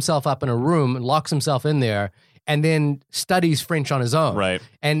holds himself up in a room and locks himself in there, and then studies French on his own, right?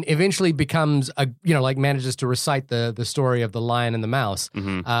 And eventually becomes manages to recite the story of the Lion and the Mouse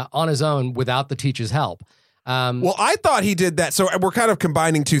on his own without the teacher's help. Well, I thought he did that. So we're kind of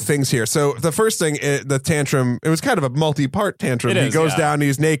combining two things here. So the first thing, the tantrum, it was kind of a multi-part tantrum. He goes down,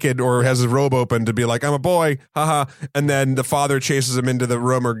 he's naked or has his robe open to be like, I'm a boy, haha. And then the father chases him into the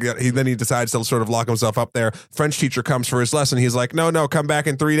room, then he decides to sort of lock himself up there. French teacher comes for his lesson. He's like, no, come back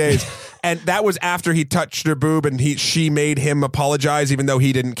in 3 days. And that was after he touched her boob and she made him apologize even though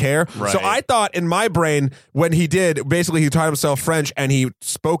he didn't care. Right. So I thought in my brain, when he did, basically he taught himself French and he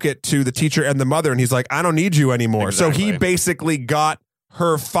spoke it to the teacher and the mother, and he's like, I don't need you anymore. Exactly. So he basically got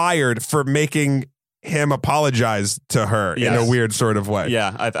her fired for making him apologize to her in a weird sort of way.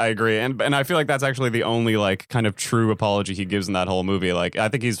 Yeah, I agree. And I feel like that's actually the only like kind of true apology he gives in that whole movie. Like, I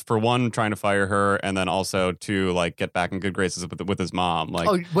think he's for one trying to fire her, and then also to like get back in good graces with his mom. Like,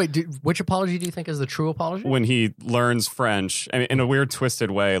 oh wait, which apology do you think is the true apology? When he learns French, I mean, in a weird twisted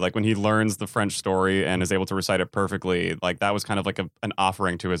way, like when he learns the French story and is able to recite it perfectly, like that was kind of like an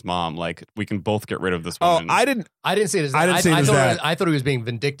offering to his mom. Like, we can both get rid of this woman. Oh, I didn't see it as that. I thought he was being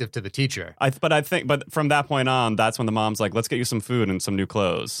vindictive to the teacher. But from that point on, that's when the mom's like, let's get you some food and some new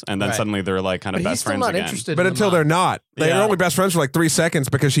clothes. And then suddenly they're like kind of best friends again. But until they're not. They're only best friends for like 3 seconds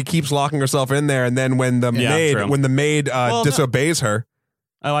because she keeps locking herself in there. And then when the maid disobeys her.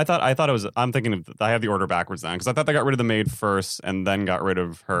 Oh, I thought it was, I'm thinking I have the order backwards then, because I thought they got rid of the maid first and then got rid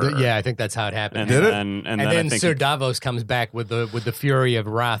of her. Yeah, I think that's how it happened. Did it? And then Sir Davos comes back with the fury of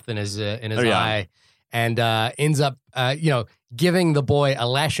wrath in his eye and ends up, giving the boy a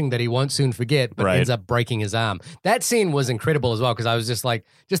lashing that he won't soon forget, but Right. ends up breaking his arm. That scene was incredible as well, because I was just like,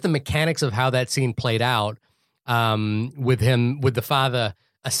 just the mechanics of how that scene played out, with the father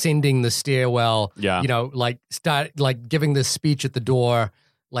ascending the stairwell, Yeah. you know, like giving this speech at the door,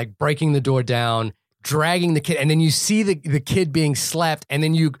 like breaking the door down, dragging the kid, and then you see the kid being slapped, and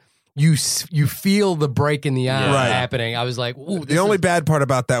then you feel the break in the arm Right. happening. I was like, ooh, The only bad part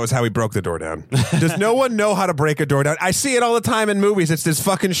about that was how he broke the door down. Does no one know how to break a door down? I see it all the time in movies. It's this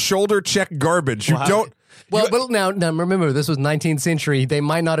fucking shoulder check garbage. You Wow. don't. Well, but now remember, this was 19th century. They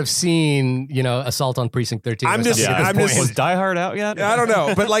might not have seen, you know, Assault on Precinct 13. I'm or just- something Yeah. at this I'm point. Was Die Hard out yet? I don't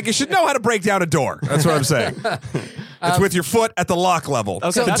know, but like you should know how to break down a door. That's what I'm saying. It's with your foot at the lock level.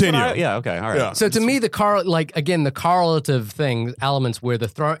 Okay, that's Continue. what yeah. Okay. All right. Yeah. So to me, the correlative thing elements where the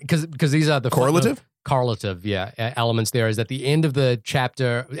throwing, because these are the Correlative? correlative, elements. There is at the end of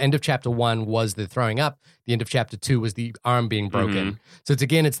chapter 1 was the throwing up. The end of chapter 2 was the arm being broken. So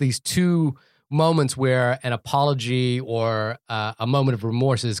it's these two moments where an apology or a moment of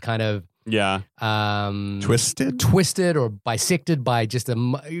remorse is kind of Yeah. Twisted? or bisected by just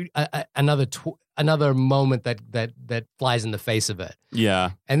another moment that flies in the face of it.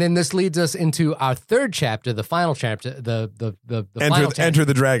 Yeah. And then this leads us into our third chapter, the final chapter, the final chapter. Enter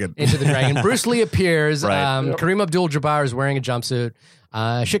the dragon. Into the Dragon. Bruce Lee appears. Right. Kareem Abdul-Jabbar is wearing a jumpsuit.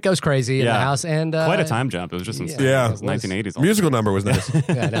 Shit goes crazy in the Yeah. house, and Quite a time jump. It was just insane. Yeah. It was 1980s. Musical number was nice.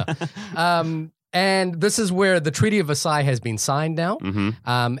 Yeah, I know. And this is where the Treaty of Versailles has been signed now.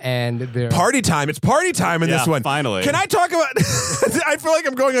 And there Party time. It's party time in Yeah, this one. finally. Can I talk about I feel like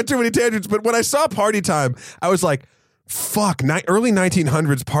I'm going on too many tangents, but when I saw party time, I was like, fuck, early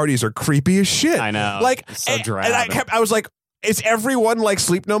 1900s parties are creepy as shit. I know. Like, It's so drab. and I was like, is everyone like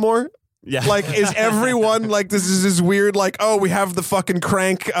Sleep No More? Yeah. Like, is everyone like, this is this weird, like, oh, we have the fucking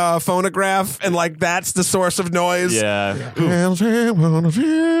crank phonograph, and like that's the source of noise. Yeah. And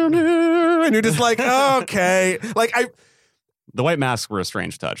you're just like, okay. Like, The white masks were a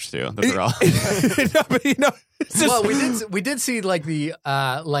strange touch too. Those are all. no, but you know, it's just, well, we did see like the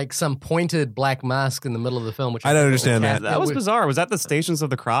like some pointed black mask in the middle of the film, which I don't understand Yeah, that. That was we- bizarre. Was that the Stations of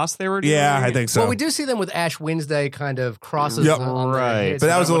the Cross they were doing? yeah, I think so. Well, we do see them with Ash Wednesday kind of crosses. Yep. on their Right. heads. But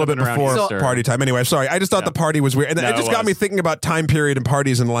that was a little would've bit been around before Easter. party time. Anyway, sorry. I just thought the party was weird. And then No, it just it got me was. thinking about time period and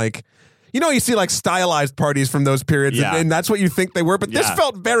parties and like, you know, you see like stylized parties from those periods Yeah. and that's what you think they were. But this Yeah.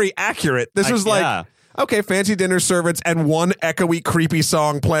 felt very accurate. This was like, yeah. okay, fancy dinner servants and one echoey, creepy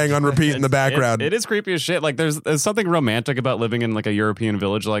song playing on repeat in the background. It is creepy as shit. Like there's something romantic about living in like a European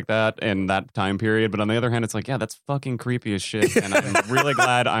village like that in that time period. But on the other hand, it's like, yeah, that's fucking creepy as shit. And I'm really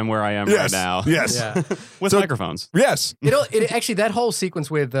glad I'm where I am right Yes. now. Yes. Yeah. With microphones. Yes. It actually, that whole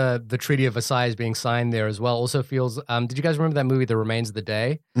sequence with the Treaty of Versailles being signed there as well also feels. Did you guys remember that movie, The Remains of the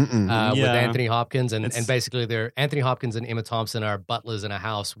Day, with Yeah. Anthony Hopkins and It's- basically Anthony Hopkins and Emma Thompson are butlers in a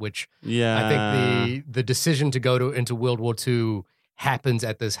house, which Yeah. I think the decision to go into World War II happens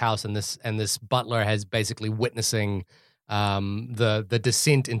at this house, and this butler has basically witnessing the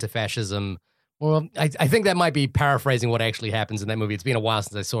descent into fascism. Well, I think that might be paraphrasing what actually happens in that movie. It's been a while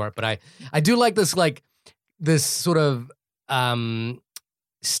since I saw it, but I do like this sort of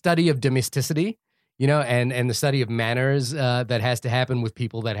study of domesticity, you know, and the study of manners that has to happen with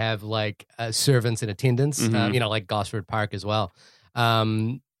people that have like servants and attendants, Mhm. you know, like Gosford Park as well.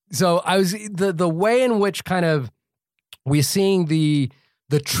 So I was the way in which kind of we're seeing the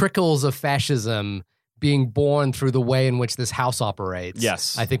trickles of fascism being born through the way in which this house operates.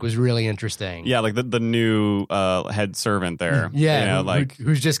 Yes. I think was really interesting. Yeah, like the new head servant there. Yeah, You know, like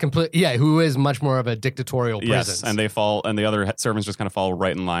who's just who is much more of a dictatorial presence. yes, and the other servants just kind of fall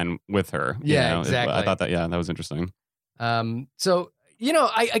right in line with her. you Yeah, know? exactly. I thought that was interesting. So you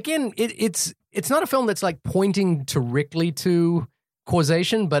know, it's not a film that's like pointing directly to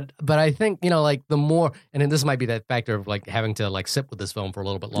causation, but I think, you know, like the more, and then this might be that factor of like having to like sit with this film for a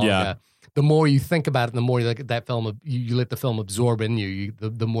little bit longer. Yeah. The more you think about it, the more you like that film, you let the film absorb in you.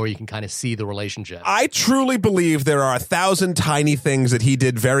 The more you can kind of see the relationship. I truly believe there are 1,000 tiny things that he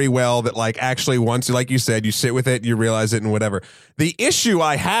did very well that like actually once, like you said, you sit with it, you realize it and whatever. The issue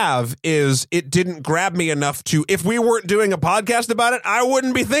I have is it didn't grab me enough to, if we weren't doing a podcast about it, I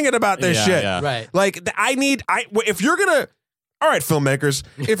wouldn't be thinking about this Yeah, shit. yeah. Right. Like if you're going to, all right, filmmakers,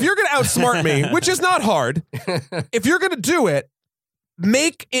 if you're going to outsmart me, which is not hard, if you're going to do it,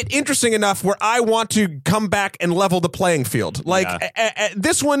 make it interesting enough where I want to come back and level the playing field. Like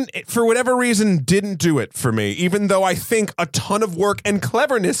this one, for whatever reason, didn't do it for me, even though I think a ton of work and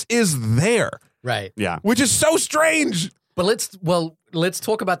cleverness is there, Right. Yeah. which is so strange. But let's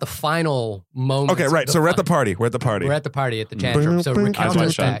talk about the final moment. Okay, right. So we're at the party. We're at the party. We're at the party at the tantrum. So recount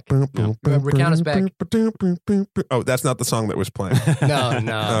us back. Recount us back. Oh, that's not the song that was playing.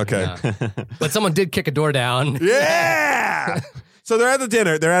 No. Okay. No. But someone did kick a door down. Yeah. So they're at the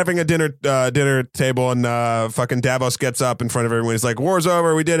dinner. They're having a dinner table, and fucking Davos gets up in front of everyone. He's like, "War's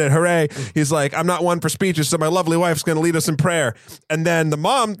over. We did it. Hooray!" He's like, "I'm not one for speeches, so my lovely wife's going to lead us in prayer." And then the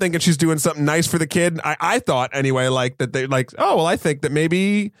mom, thinking she's doing something nice for the kid, I thought anyway, like that they like, oh well, I think that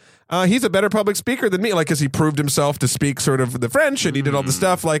maybe he's a better public speaker than me, like because he proved himself to speak sort of the French, and he did all the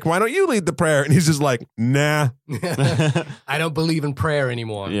stuff. Like, why don't you lead the prayer? And he's just like, nah. I don't believe in prayer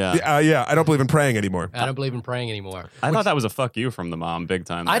anymore. Yeah. I don't believe in praying anymore. I don't believe in praying anymore. I thought that was a fuck you from the mom, big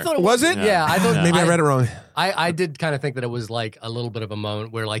time. I there. thought it Was it? Yeah, I thought Maybe I read it wrong. I did kind of think that it was like a little bit of a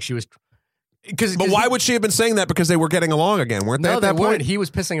moment where like she was. But why would she have been saying that? Because they were getting along again, weren't they? No, at they that weren't. point? He was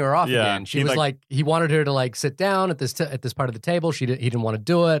pissing her off Yeah, again. She he was like, he wanted her to like sit down at this part of the table. He didn't want to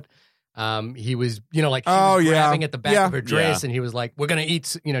do it. He was, like, she was grabbing at the back of her dress, and he was like, "We're gonna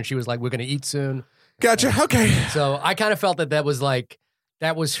eat." She was like, "We're gonna eat soon." Gotcha. Okay. So I kind of felt that was like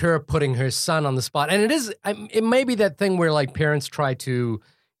that was her putting her son on the spot, and it may be that thing where like parents try to.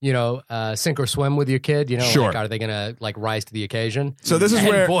 Sink or swim with your kid. Sure. Like, are they gonna like rise to the occasion? So this is and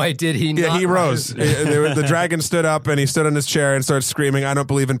where, boy, did he! Yeah, not he rose. The dragon stood up and he stood on his chair and started screaming, "I don't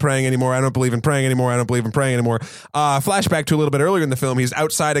believe in praying anymore. I don't believe in praying anymore. I don't believe in praying anymore." Flashback to a little bit earlier in the film. He's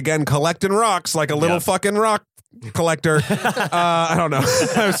outside again collecting rocks like a little fucking rock collector. I don't know.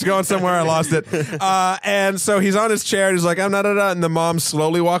 I was going somewhere. I lost it. And so he's on his chair and he's like, "I'm not," and the mom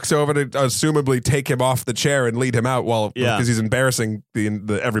slowly walks over to assumably take him off the chair and lead him out because he's embarrassing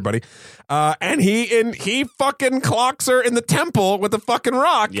the everybody. And he fucking clocks her in the temple with a fucking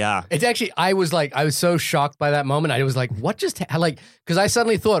rock. Yeah. It's actually, I was so shocked by that moment. I was like, what just, because I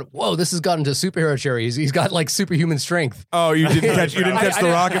suddenly thought, whoa, this has gotten to superhero cherry. He's got like superhuman strength. Oh, you didn't catch the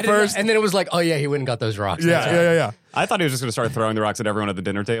rock at first? And then it was like, oh yeah, he went and got those rocks. Yeah. I thought he was just going to start throwing the rocks at everyone at the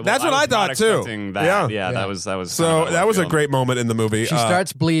dinner table. That's what I thought too. That. Yeah, that was. So that was a great moment in the movie. She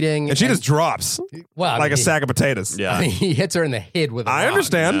starts bleeding, and she just drops like a sack of potatoes. Yeah, he hits her in the head with a rock. I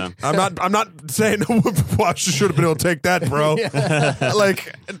understand. Yeah. I'm not saying well, she should have been able to take that, bro.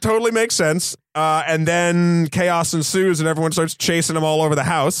 Like, it totally makes sense. And then chaos ensues, and everyone starts chasing him all over the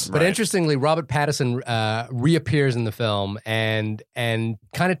house. But interestingly, Robert Pattinson reappears in the film and kind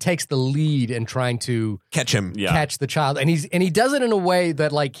of takes the lead in trying to catch him, catch the child, and he does it in a way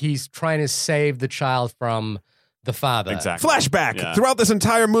that like he's trying to save the child from the father. Exactly. Flashback throughout this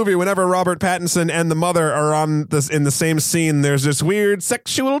entire movie. Whenever Robert Pattinson and the mother are in the same scene, there's this weird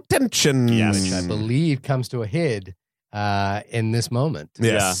sexual tension. Yes, which I believe comes to a head. In this moment,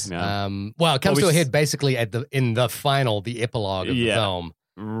 yes. Well, it comes to a head basically in the epilogue of the film.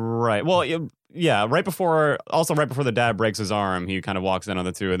 Right. Well, right before the dad breaks his arm, he kind of walks in on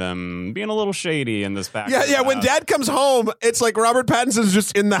the two of them being a little shady in this back. Yeah. When dad comes home, it's like Robert Pattinson's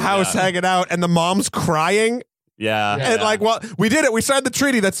just in the house hanging out, and the mom's crying. Yeah. And like, well, we did it. We signed the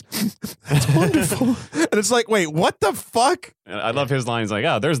treaty. That's wonderful. And it's like, wait, what the fuck? I love his line. He's like,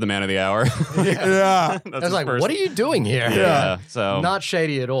 "Oh, there's the man of the hour." Yeah. I was like, what are you doing here? Yeah. So not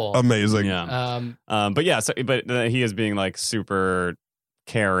shady at all. Amazing. Yeah. But he is being like super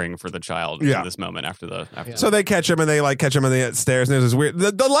caring for the child in this moment after So they catch him and they like catch him on the stairs, and there's this weird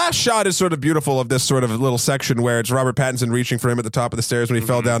the last shot is sort of beautiful of this sort of little section where it's Robert Pattinson reaching for him at the top of the stairs. When he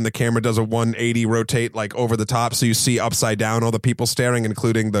fell down, the camera does a 180 rotate like over the top, so you see upside down all the people staring,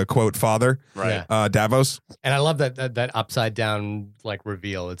 including the quote father, right? Davos. And I love that upside down like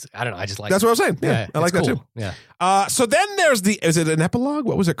reveal. It's, I don't know, I just like that's what I was saying. Yeah, I like cool. that too. Yeah. So then there's is it an epilogue?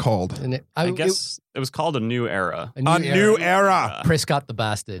 What was it called? I guess it was called A New Era. A new era. Prescott the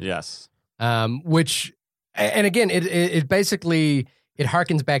Bastard. Yes. Which, and again, it basically it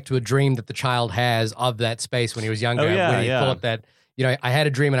harkens back to a dream that the child has of that space when he was younger. When he thought that, I had a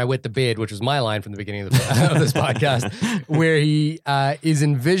dream and I wet the bed, which was my line from the beginning of this podcast, where he is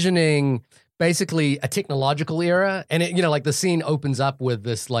envisioning basically a technological era, and it, like the scene opens up with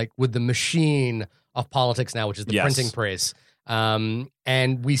this, like with the machine of politics now, which is the printing press.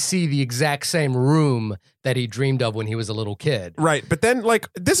 And we see the exact same room that he dreamed of when he was a little kid. Right. But then, like,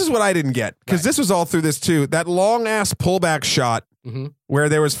 this is what I didn't get, because this was all through this too. That long ass pullback shot where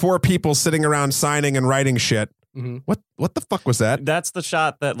there was 4 people sitting around signing and writing shit. What the fuck was that? That's the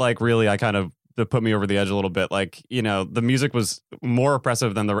shot that like really that put me over the edge a little bit. Like, the music was more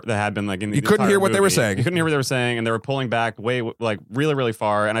oppressive than that had been like in the You couldn't hear what movie. they were saying. You couldn't hear what they were saying, and they were pulling back way like really, really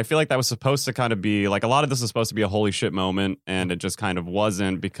far. And I feel like that was supposed to kind of be like a lot of this was supposed to be a holy shit moment, and it just kind of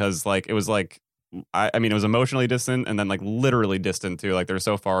wasn't, because like it was like I mean, it was emotionally distant and then like literally distant too. Like they're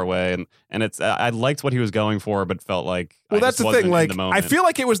so far away, and it's I liked what he was going for, but felt like that's the thing. Like I feel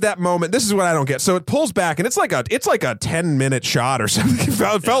like it was that moment. This is what I don't get. So it pulls back, and it's like a 10-minute shot or something.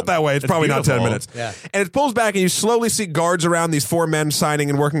 It felt that way. It's probably beautiful. Not 10 minutes. Yeah. And it pulls back, and you slowly see guards around these 4 men signing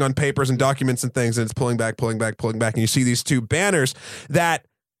and working on papers and documents and things, and it's pulling back, and you see these 2 banners that,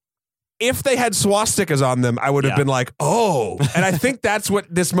 if they had swastikas on them, I would have been like, oh. And I think that's what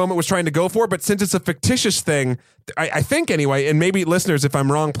this moment was trying to go for. But since it's a fictitious thing, I think anyway, and maybe listeners, if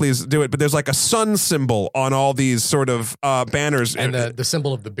I'm wrong, please do it. But there's like a sun symbol on all these sort of banners. And the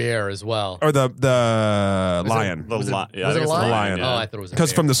symbol of the bear as well. Or the lion. Was it a lion? Oh, I thought it was a bear.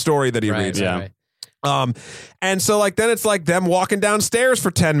 Because from the story that he reads. Yeah. Right. And so like then it's like them walking downstairs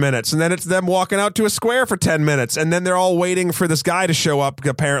for 10 minutes, and then it's them walking out to a square for 10 minutes, and then they're all waiting for this guy to show up,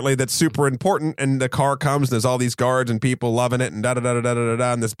 apparently that's super important, and the car comes and there's all these guards and people loving it and da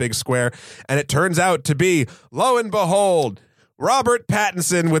in this big square, and it turns out to be, lo and behold, Robert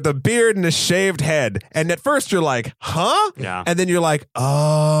Pattinson with a beard and a shaved head. And at first you're like, huh? Yeah. And then you're like,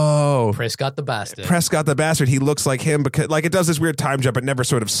 oh. Prescott the Bastard. He looks like him because like it does this weird time jump. It never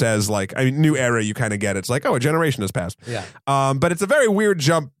sort of says like, I mean, new era, you kind of get it. It's like, oh, a generation has passed. Yeah. But it's a very weird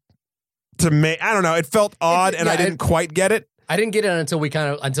jump to make. I don't know. It felt odd and I didn't quite get it. I didn't get it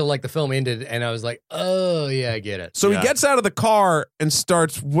until like the film ended, and I was like, oh yeah, I get it. So he gets out of the car and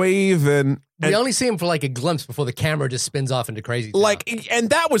starts waving. We only see him for like a glimpse before the camera just spins off into crazy town. And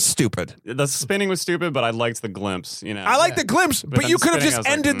that was stupid. The spinning was stupid, but I liked the glimpse. You know, I like the glimpse, but you could have just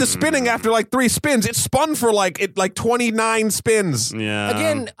ended the spinning after like 3 spins. It spun for like 29 spins. Yeah.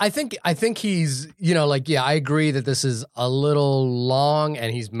 Again, I think he's I agree that this is a little long,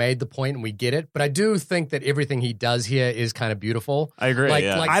 and he's made the point, and we get it. But I do think that everything he does here is kind of beautiful. I agree.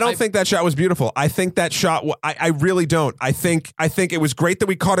 I don't think that shot was beautiful. I think that shot. I really don't. I think it was great that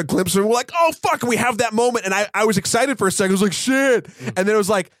we caught a glimpse and we're like, oh fuck, we have that moment, and I was excited for a second. I was like, shit, and then it was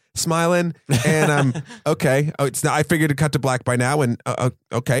like smiling, and okay. Oh, it's not. I figured to cut to black by now, and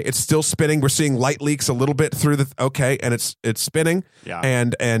okay, it's still spinning. We're seeing light leaks a little bit through and it's spinning,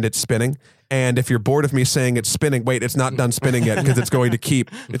 and it's spinning. And if you're bored of me saying it's spinning, wait, it's not done spinning yet because it's going to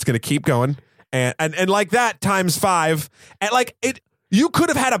keep going, and like that times 5, and like it. You could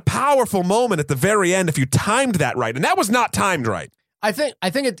have had a powerful moment at the very end if you timed that right, and that was not timed right. I think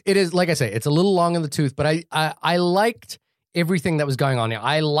it is, like I say, it's a little long in the tooth, but I liked everything that was going on here.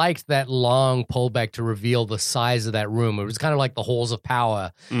 I liked that long pullback to reveal the size of that room. It was kind of like the halls of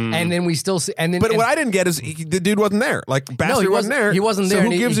power, and then we still see. But what I didn't get is the dude wasn't there. Like Bastard wasn't there. He wasn't there.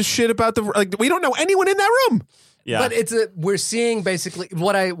 So who gives a shit about we don't know anyone in that room. Yeah, but we're seeing basically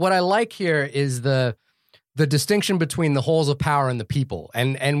what I like here is the distinction between the halls of power and the people,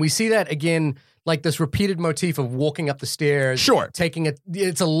 and we see that again. Like this repeated motif of walking up the stairs, sure.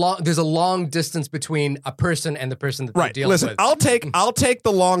 There's a long distance between a person and the person that they're dealing with. I'll take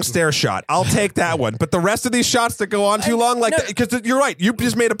the long stair shot. I'll take that one. But the rest of these shots that go on too long, because you're right, you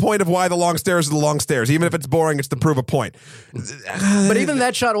just made a point of why the long stairs are the long stairs. Even if it's boring, it's to prove a point. But even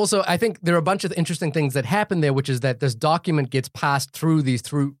that shot also, I think there are a bunch of interesting things that happen there, which is that this document gets passed through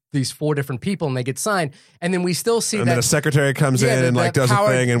these 4 different people, and they get signed, and then we still see and then a secretary comes in and like does a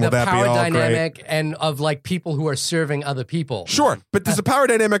thing, and will that be all dynamic great? And of like people who are serving other people. Sure, but there's a power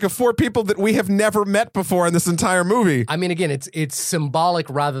dynamic of 4 people that we have never met before in this entire movie. I mean, again, it's symbolic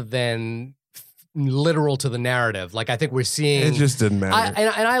rather than literal to the narrative. Like I think we're seeing. It just didn't matter.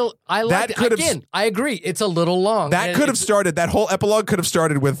 I like it. Again, I agree. It's a little long. That could have started. That whole epilogue could have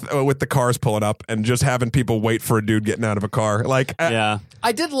started with the cars pulling up and just having people wait for a dude getting out of a car. Like, yeah.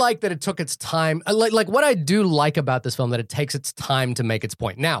 I did like that it took its time. Like what I do like about this film, that it takes its time to make its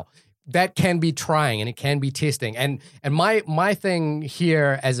point. Now, that can be trying and it can be testing. And my thing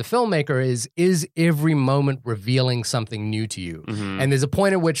here as a filmmaker is every moment revealing something new to you. Mm-hmm. And there's a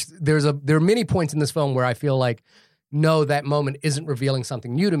point at which there are many points in this film where I feel like, no, that moment isn't revealing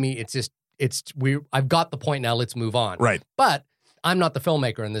something new to me. It's just I've got the point now. Let's move on. Right. But I'm not the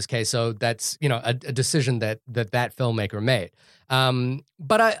filmmaker in this case, so that's a decision that filmmaker made.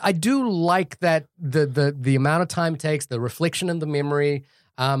 But I do like that the amount of time it takes, the reflection and the memory.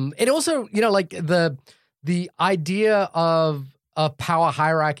 It also, like the idea of a power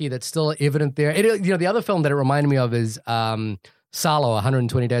hierarchy that's still evident there. The other film that it reminded me of is Salo,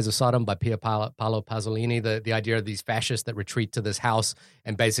 120 Days of Sodom by Pier Paolo Pasolini. The idea of these fascists that retreat to this house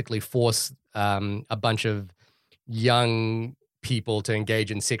and basically force a bunch of young people to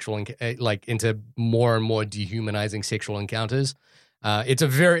engage in into more and more dehumanizing sexual encounters. It's a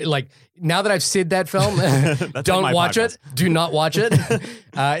very, now that I've said that film, don't watch it. Do not watch it.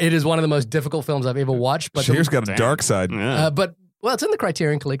 It is one of the most difficult films I've ever watched. But Shear's got a dark side. Yeah. But Well, it's in the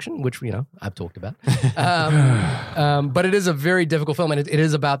Criterion Collection, which, I've talked about. But it is a very difficult film, and it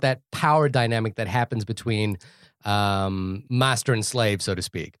is about that power dynamic that happens between master and slave, so to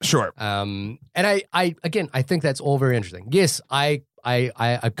speak. Sure. And I think that's all very interesting. Yes, I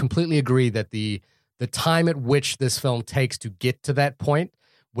completely agree that the time at which this film takes to get to that point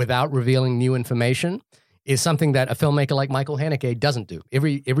without revealing new information is something that a filmmaker like Michael Haneke doesn't do.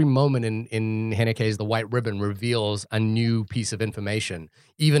 Every moment in Haneke's The White Ribbon reveals a new piece of information,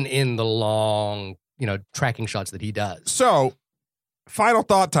 even in the long, tracking shots that he does. So, final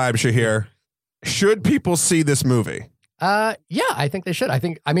thought time, Shahir. Should people see this movie? Yeah, I think they should.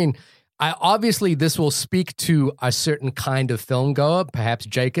 Obviously this will speak to a certain kind of film goer, perhaps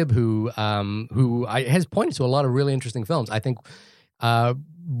Jacob, who has pointed to a lot of really interesting films. I think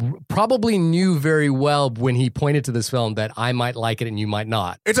probably knew very well when he pointed to this film that I might like it and you might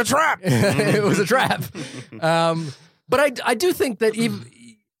not. It's a trap. It was a trap. But I do think that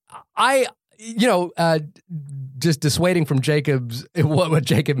just dissuading from Jacob's what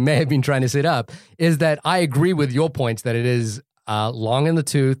Jacob may have been trying to set up is that I agree with your points that it is long in the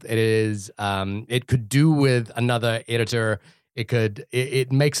tooth. It is it could do with another editor.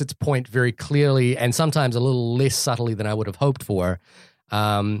 It makes its point very clearly and sometimes a little less subtly than I would have hoped for.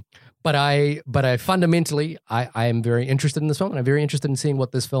 But I fundamentally, I am very interested in this film, and I'm very interested in seeing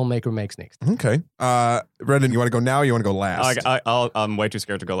what this filmmaker makes next. Okay. Brendan, you want to go now or you want to go last? I'm way too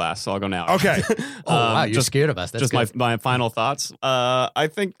scared to go last, so I'll go now. Okay. Wow, you're scared of us. That's just good. my final thoughts. I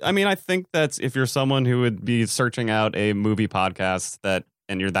think that if you're someone who would be searching out a movie podcast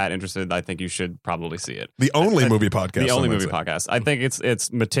and you're that interested, I think you should probably see it. The only movie podcast. The only movie podcast. I think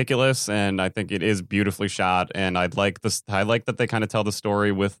it's meticulous, and I think it is beautifully shot. And I like that they kind of tell the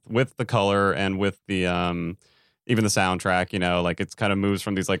story with the color and with the even the soundtrack. Like it's kind of moves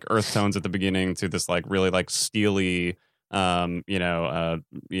from these like earth tones at the beginning to this like really like steely blues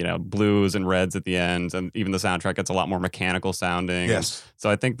and reds at the end, and even the soundtrack gets a lot more mechanical sounding. Yes. So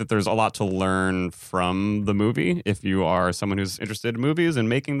I think that there's a lot to learn from the movie if you are someone who's interested in movies and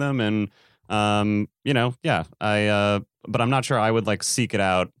making them. And but I'm not sure I would like seek it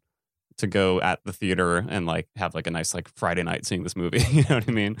out to go at the theater and like have like a nice like Friday night seeing this movie. You know what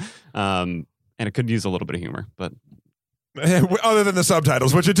I mean? And it could use a little bit of humor, but. Other than the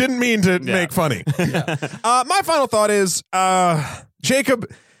subtitles, which it didn't mean to make funny. My final thought is,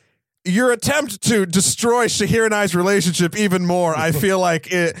 Jacob, your attempt to destroy Shahir and I's relationship even more, I feel like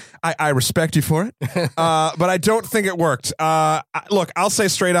I respect you for it, but I don't think it worked. Look, I'll say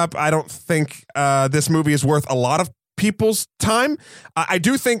straight up, I don't think this movie is worth a lot of people's time. I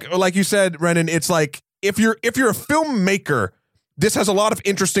do think, like you said, Brendan, it's like if you're a filmmaker, this has a lot of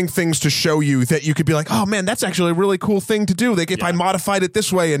interesting things to show you that you could be like, oh man, that's actually a really cool thing to do. Like if I modified it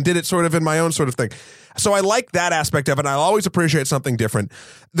this way and did it sort of in my own sort of thing. So I like that aspect of it. And I'll always appreciate something different.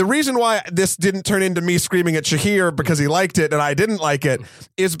 The reason why this didn't turn into me screaming at Shahir because he liked it and I didn't like it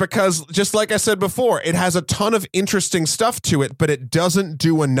is because, just like I said before, it has a ton of interesting stuff to it, but it doesn't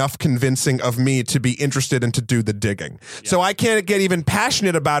do enough convincing of me to be interested and to do the digging. Yeah. So I can't get even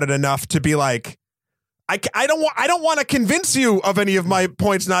passionate about it enough to be like, I don't want to convince you of any of my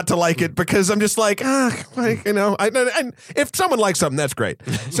points not to like it, because I'm just like, if someone likes something, that's great.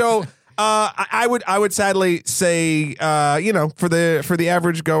 So I would sadly say, for the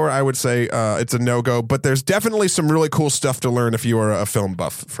average goer, I would say it's a no-go, but there's definitely some really cool stuff to learn if you are a film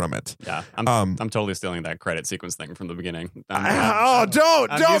buff from it. Yeah, I'm totally stealing that credit sequence thing from the beginning. Don't,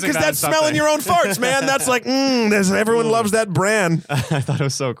 because that's smelling your own farts, man. That's like, everyone loves that brand. I thought it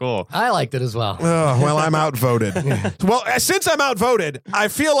was so cool. I liked it as well. Oh, well, I'm outvoted. Well, since I'm outvoted, I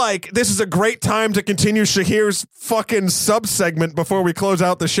feel like this is a great time to continue Shahir's fucking sub-segment before we close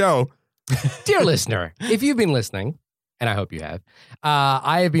out the show. Dear listener, if you've been listening, and I hope you have,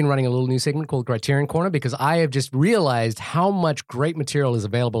 I have been running a little new segment called Criterion Corner because I have just realized how much great material is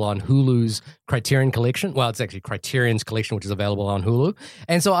available on Hulu's Criterion Collection. Well, it's actually Criterion's Collection, which is available on Hulu.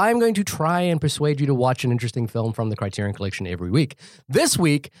 And so I'm going to try and persuade you to watch an interesting film from the Criterion Collection every week. This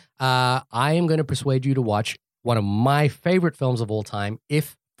week, I am going to persuade you to watch one of my favorite films of all time,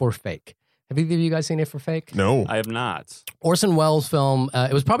 If for Fake. Have either of you guys seen If for Fake? No. I have not. Orson Welles' film.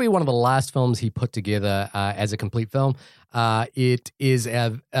 It was probably one of the last films he put together as a complete film. It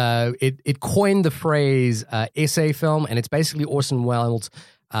coined the phrase essay film, and it's basically Orson Welles.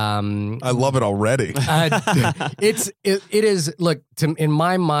 I love it already. It is, look, in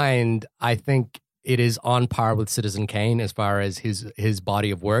my mind, I think it is on par with Citizen Kane as far as his body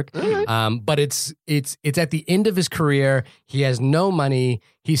of work. But it's at the end of his career. He has no money.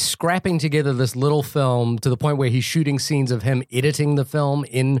 He's scrapping together this little film to the point where he's shooting scenes of him editing the film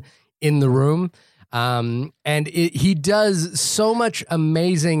in the room. He does so much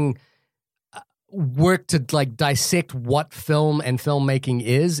amazing work to like dissect what film and filmmaking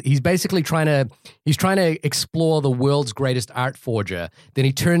is. He's basically trying to explore the world's greatest art forger. Then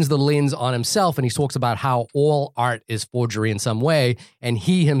he turns the lens on himself and he talks about how all art is forgery in some way, and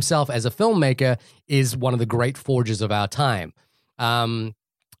he himself as a filmmaker is one of the great forgers of our time.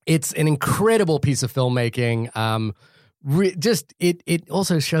 It's an incredible piece of filmmaking. It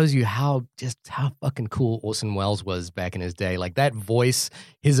also shows you how fucking cool Orson Welles was back in his day. Like that voice,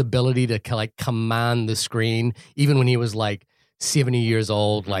 his ability to like command the screen, even when he was like 70 years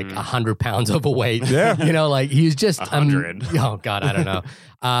old, like 100 pounds overweight. Yeah. You know, like he's just 100. Oh God, I don't know.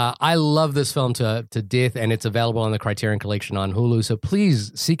 I love this film to death, and it's available on the Criterion Collection on Hulu. So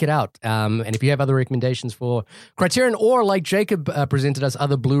please seek it out. And if you have other recommendations for Criterion, or like Jacob presented us,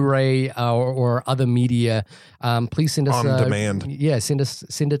 other Blu-ray or other media, please send us on demand. Yeah,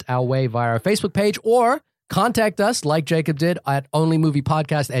 send it our way via our Facebook page, or contact us like Jacob did at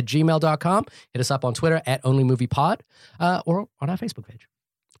onlymoviepodcast@gmail.com. Hit us up on Twitter at onlymoviepod, or on our Facebook page.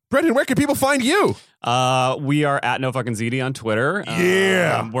 Brendan, where can people find you? We are at NoFuckingZD on Twitter.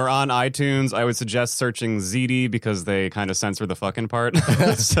 Yeah. We're on iTunes. I would suggest searching ZD because they kind of censor the fucking part.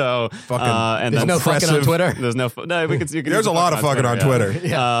 So, and there's no fucking on Twitter. There's no. No, we could. There's a lot of fucking on Twitter.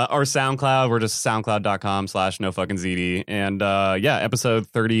 Yeah. Or SoundCloud. We're just SoundCloud.com/NoFuckingZD. And episode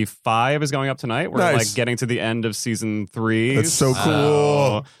 35 is going up tonight. We're like getting to the end of season 3. That's so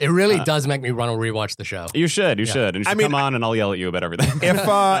cool. It really does make me want to rewatch the show. You should. You should. And you should come on, and I'll yell at you about everything.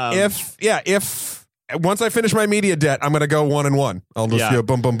 If once I finish my media debt, I'm going to go 1-1. I'll just go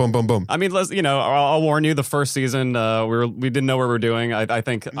boom, boom, boom, boom, boom. I mean, I'll warn you. The first season, we didn't know what we were doing. I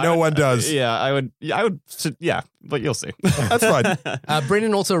think no one does. I would. But you'll see. That's fine.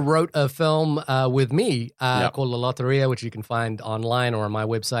 Brendan also wrote a film with me called La Loteria, which you can find online or on my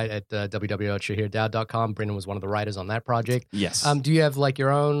website at www.shahirdaud.com. Brendan was one of the writers on that project. Yes. Do you have like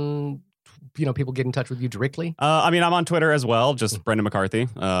your own? People get in touch with you directly? I'm on Twitter as well, just Brendan McCarthy.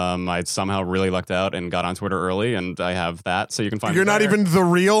 I somehow really lucked out and got on Twitter early, and I have that, so you can find. You're not even the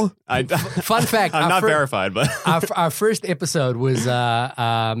real. Fun fact: I'm not verified, but our first episode was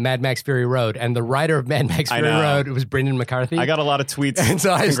Mad Max Fury Road, and the writer of Mad Max Fury Road was Brendan McCarthy. I got a lot of tweets and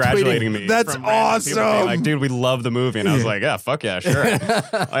so congratulating me. That's awesome. Being like, dude, we love the movie, and I was like, yeah, fuck yeah, sure.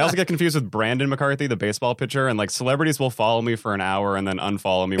 I also get confused with Brandon McCarthy, the baseball pitcher, and like celebrities will follow me for an hour and then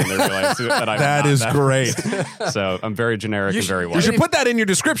unfollow me when they realize that I'm that not is great. So I'm very generic and very white. You should put that in your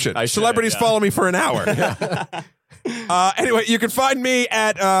description. Celebrities follow me for an hour. Anyway, you can find me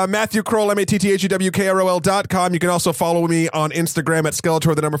at Matthew Kroll, MatthewKrol.com. You can also follow me on Instagram at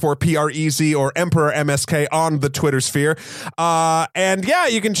Skeletor, 4PREZ, or Emperor MSK on the Twitter sphere. And yeah,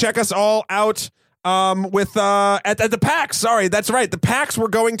 you can check us all out with at the PAX. Sorry, that's right. The PAX, we're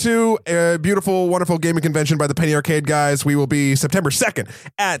going to a beautiful, wonderful gaming convention by the Penny Arcade guys. We will be September 2nd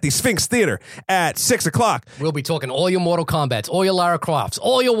at the Sphinx Theater at 6 o'clock. We'll be talking all your Mortal Kombats, all your Lara Crofts,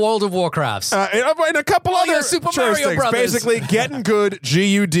 all your World of Warcrafts. And a couple all other your Super Mario things. Brothers. Basically, getting good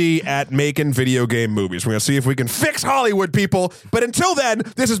GUD at making video game movies. We're going to see if we can fix Hollywood, people. But until then,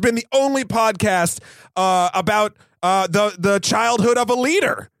 this has been the only podcast about the childhood of a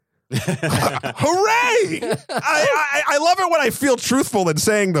leader. Hooray! I love it when I feel truthful in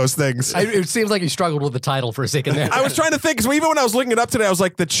saying those things. It seems like you struggled with the title for a second there. I was trying to think, because even when I was looking it up today, I was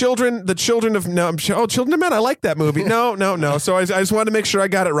like, Children of Men. I like that movie. No. So I just wanted to make sure I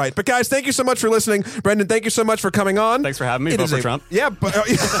got it right. But guys, thank you so much for listening. Brendan, thank you so much for coming on. Thanks for having me. Vote for Trump. Yeah, but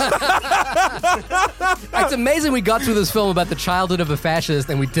it's amazing we got through this film about the childhood of a fascist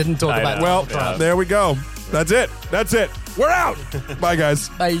and we didn't talk about. Well, there we go. That's it. We're out. Bye, guys.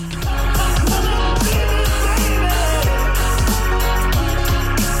 Bye.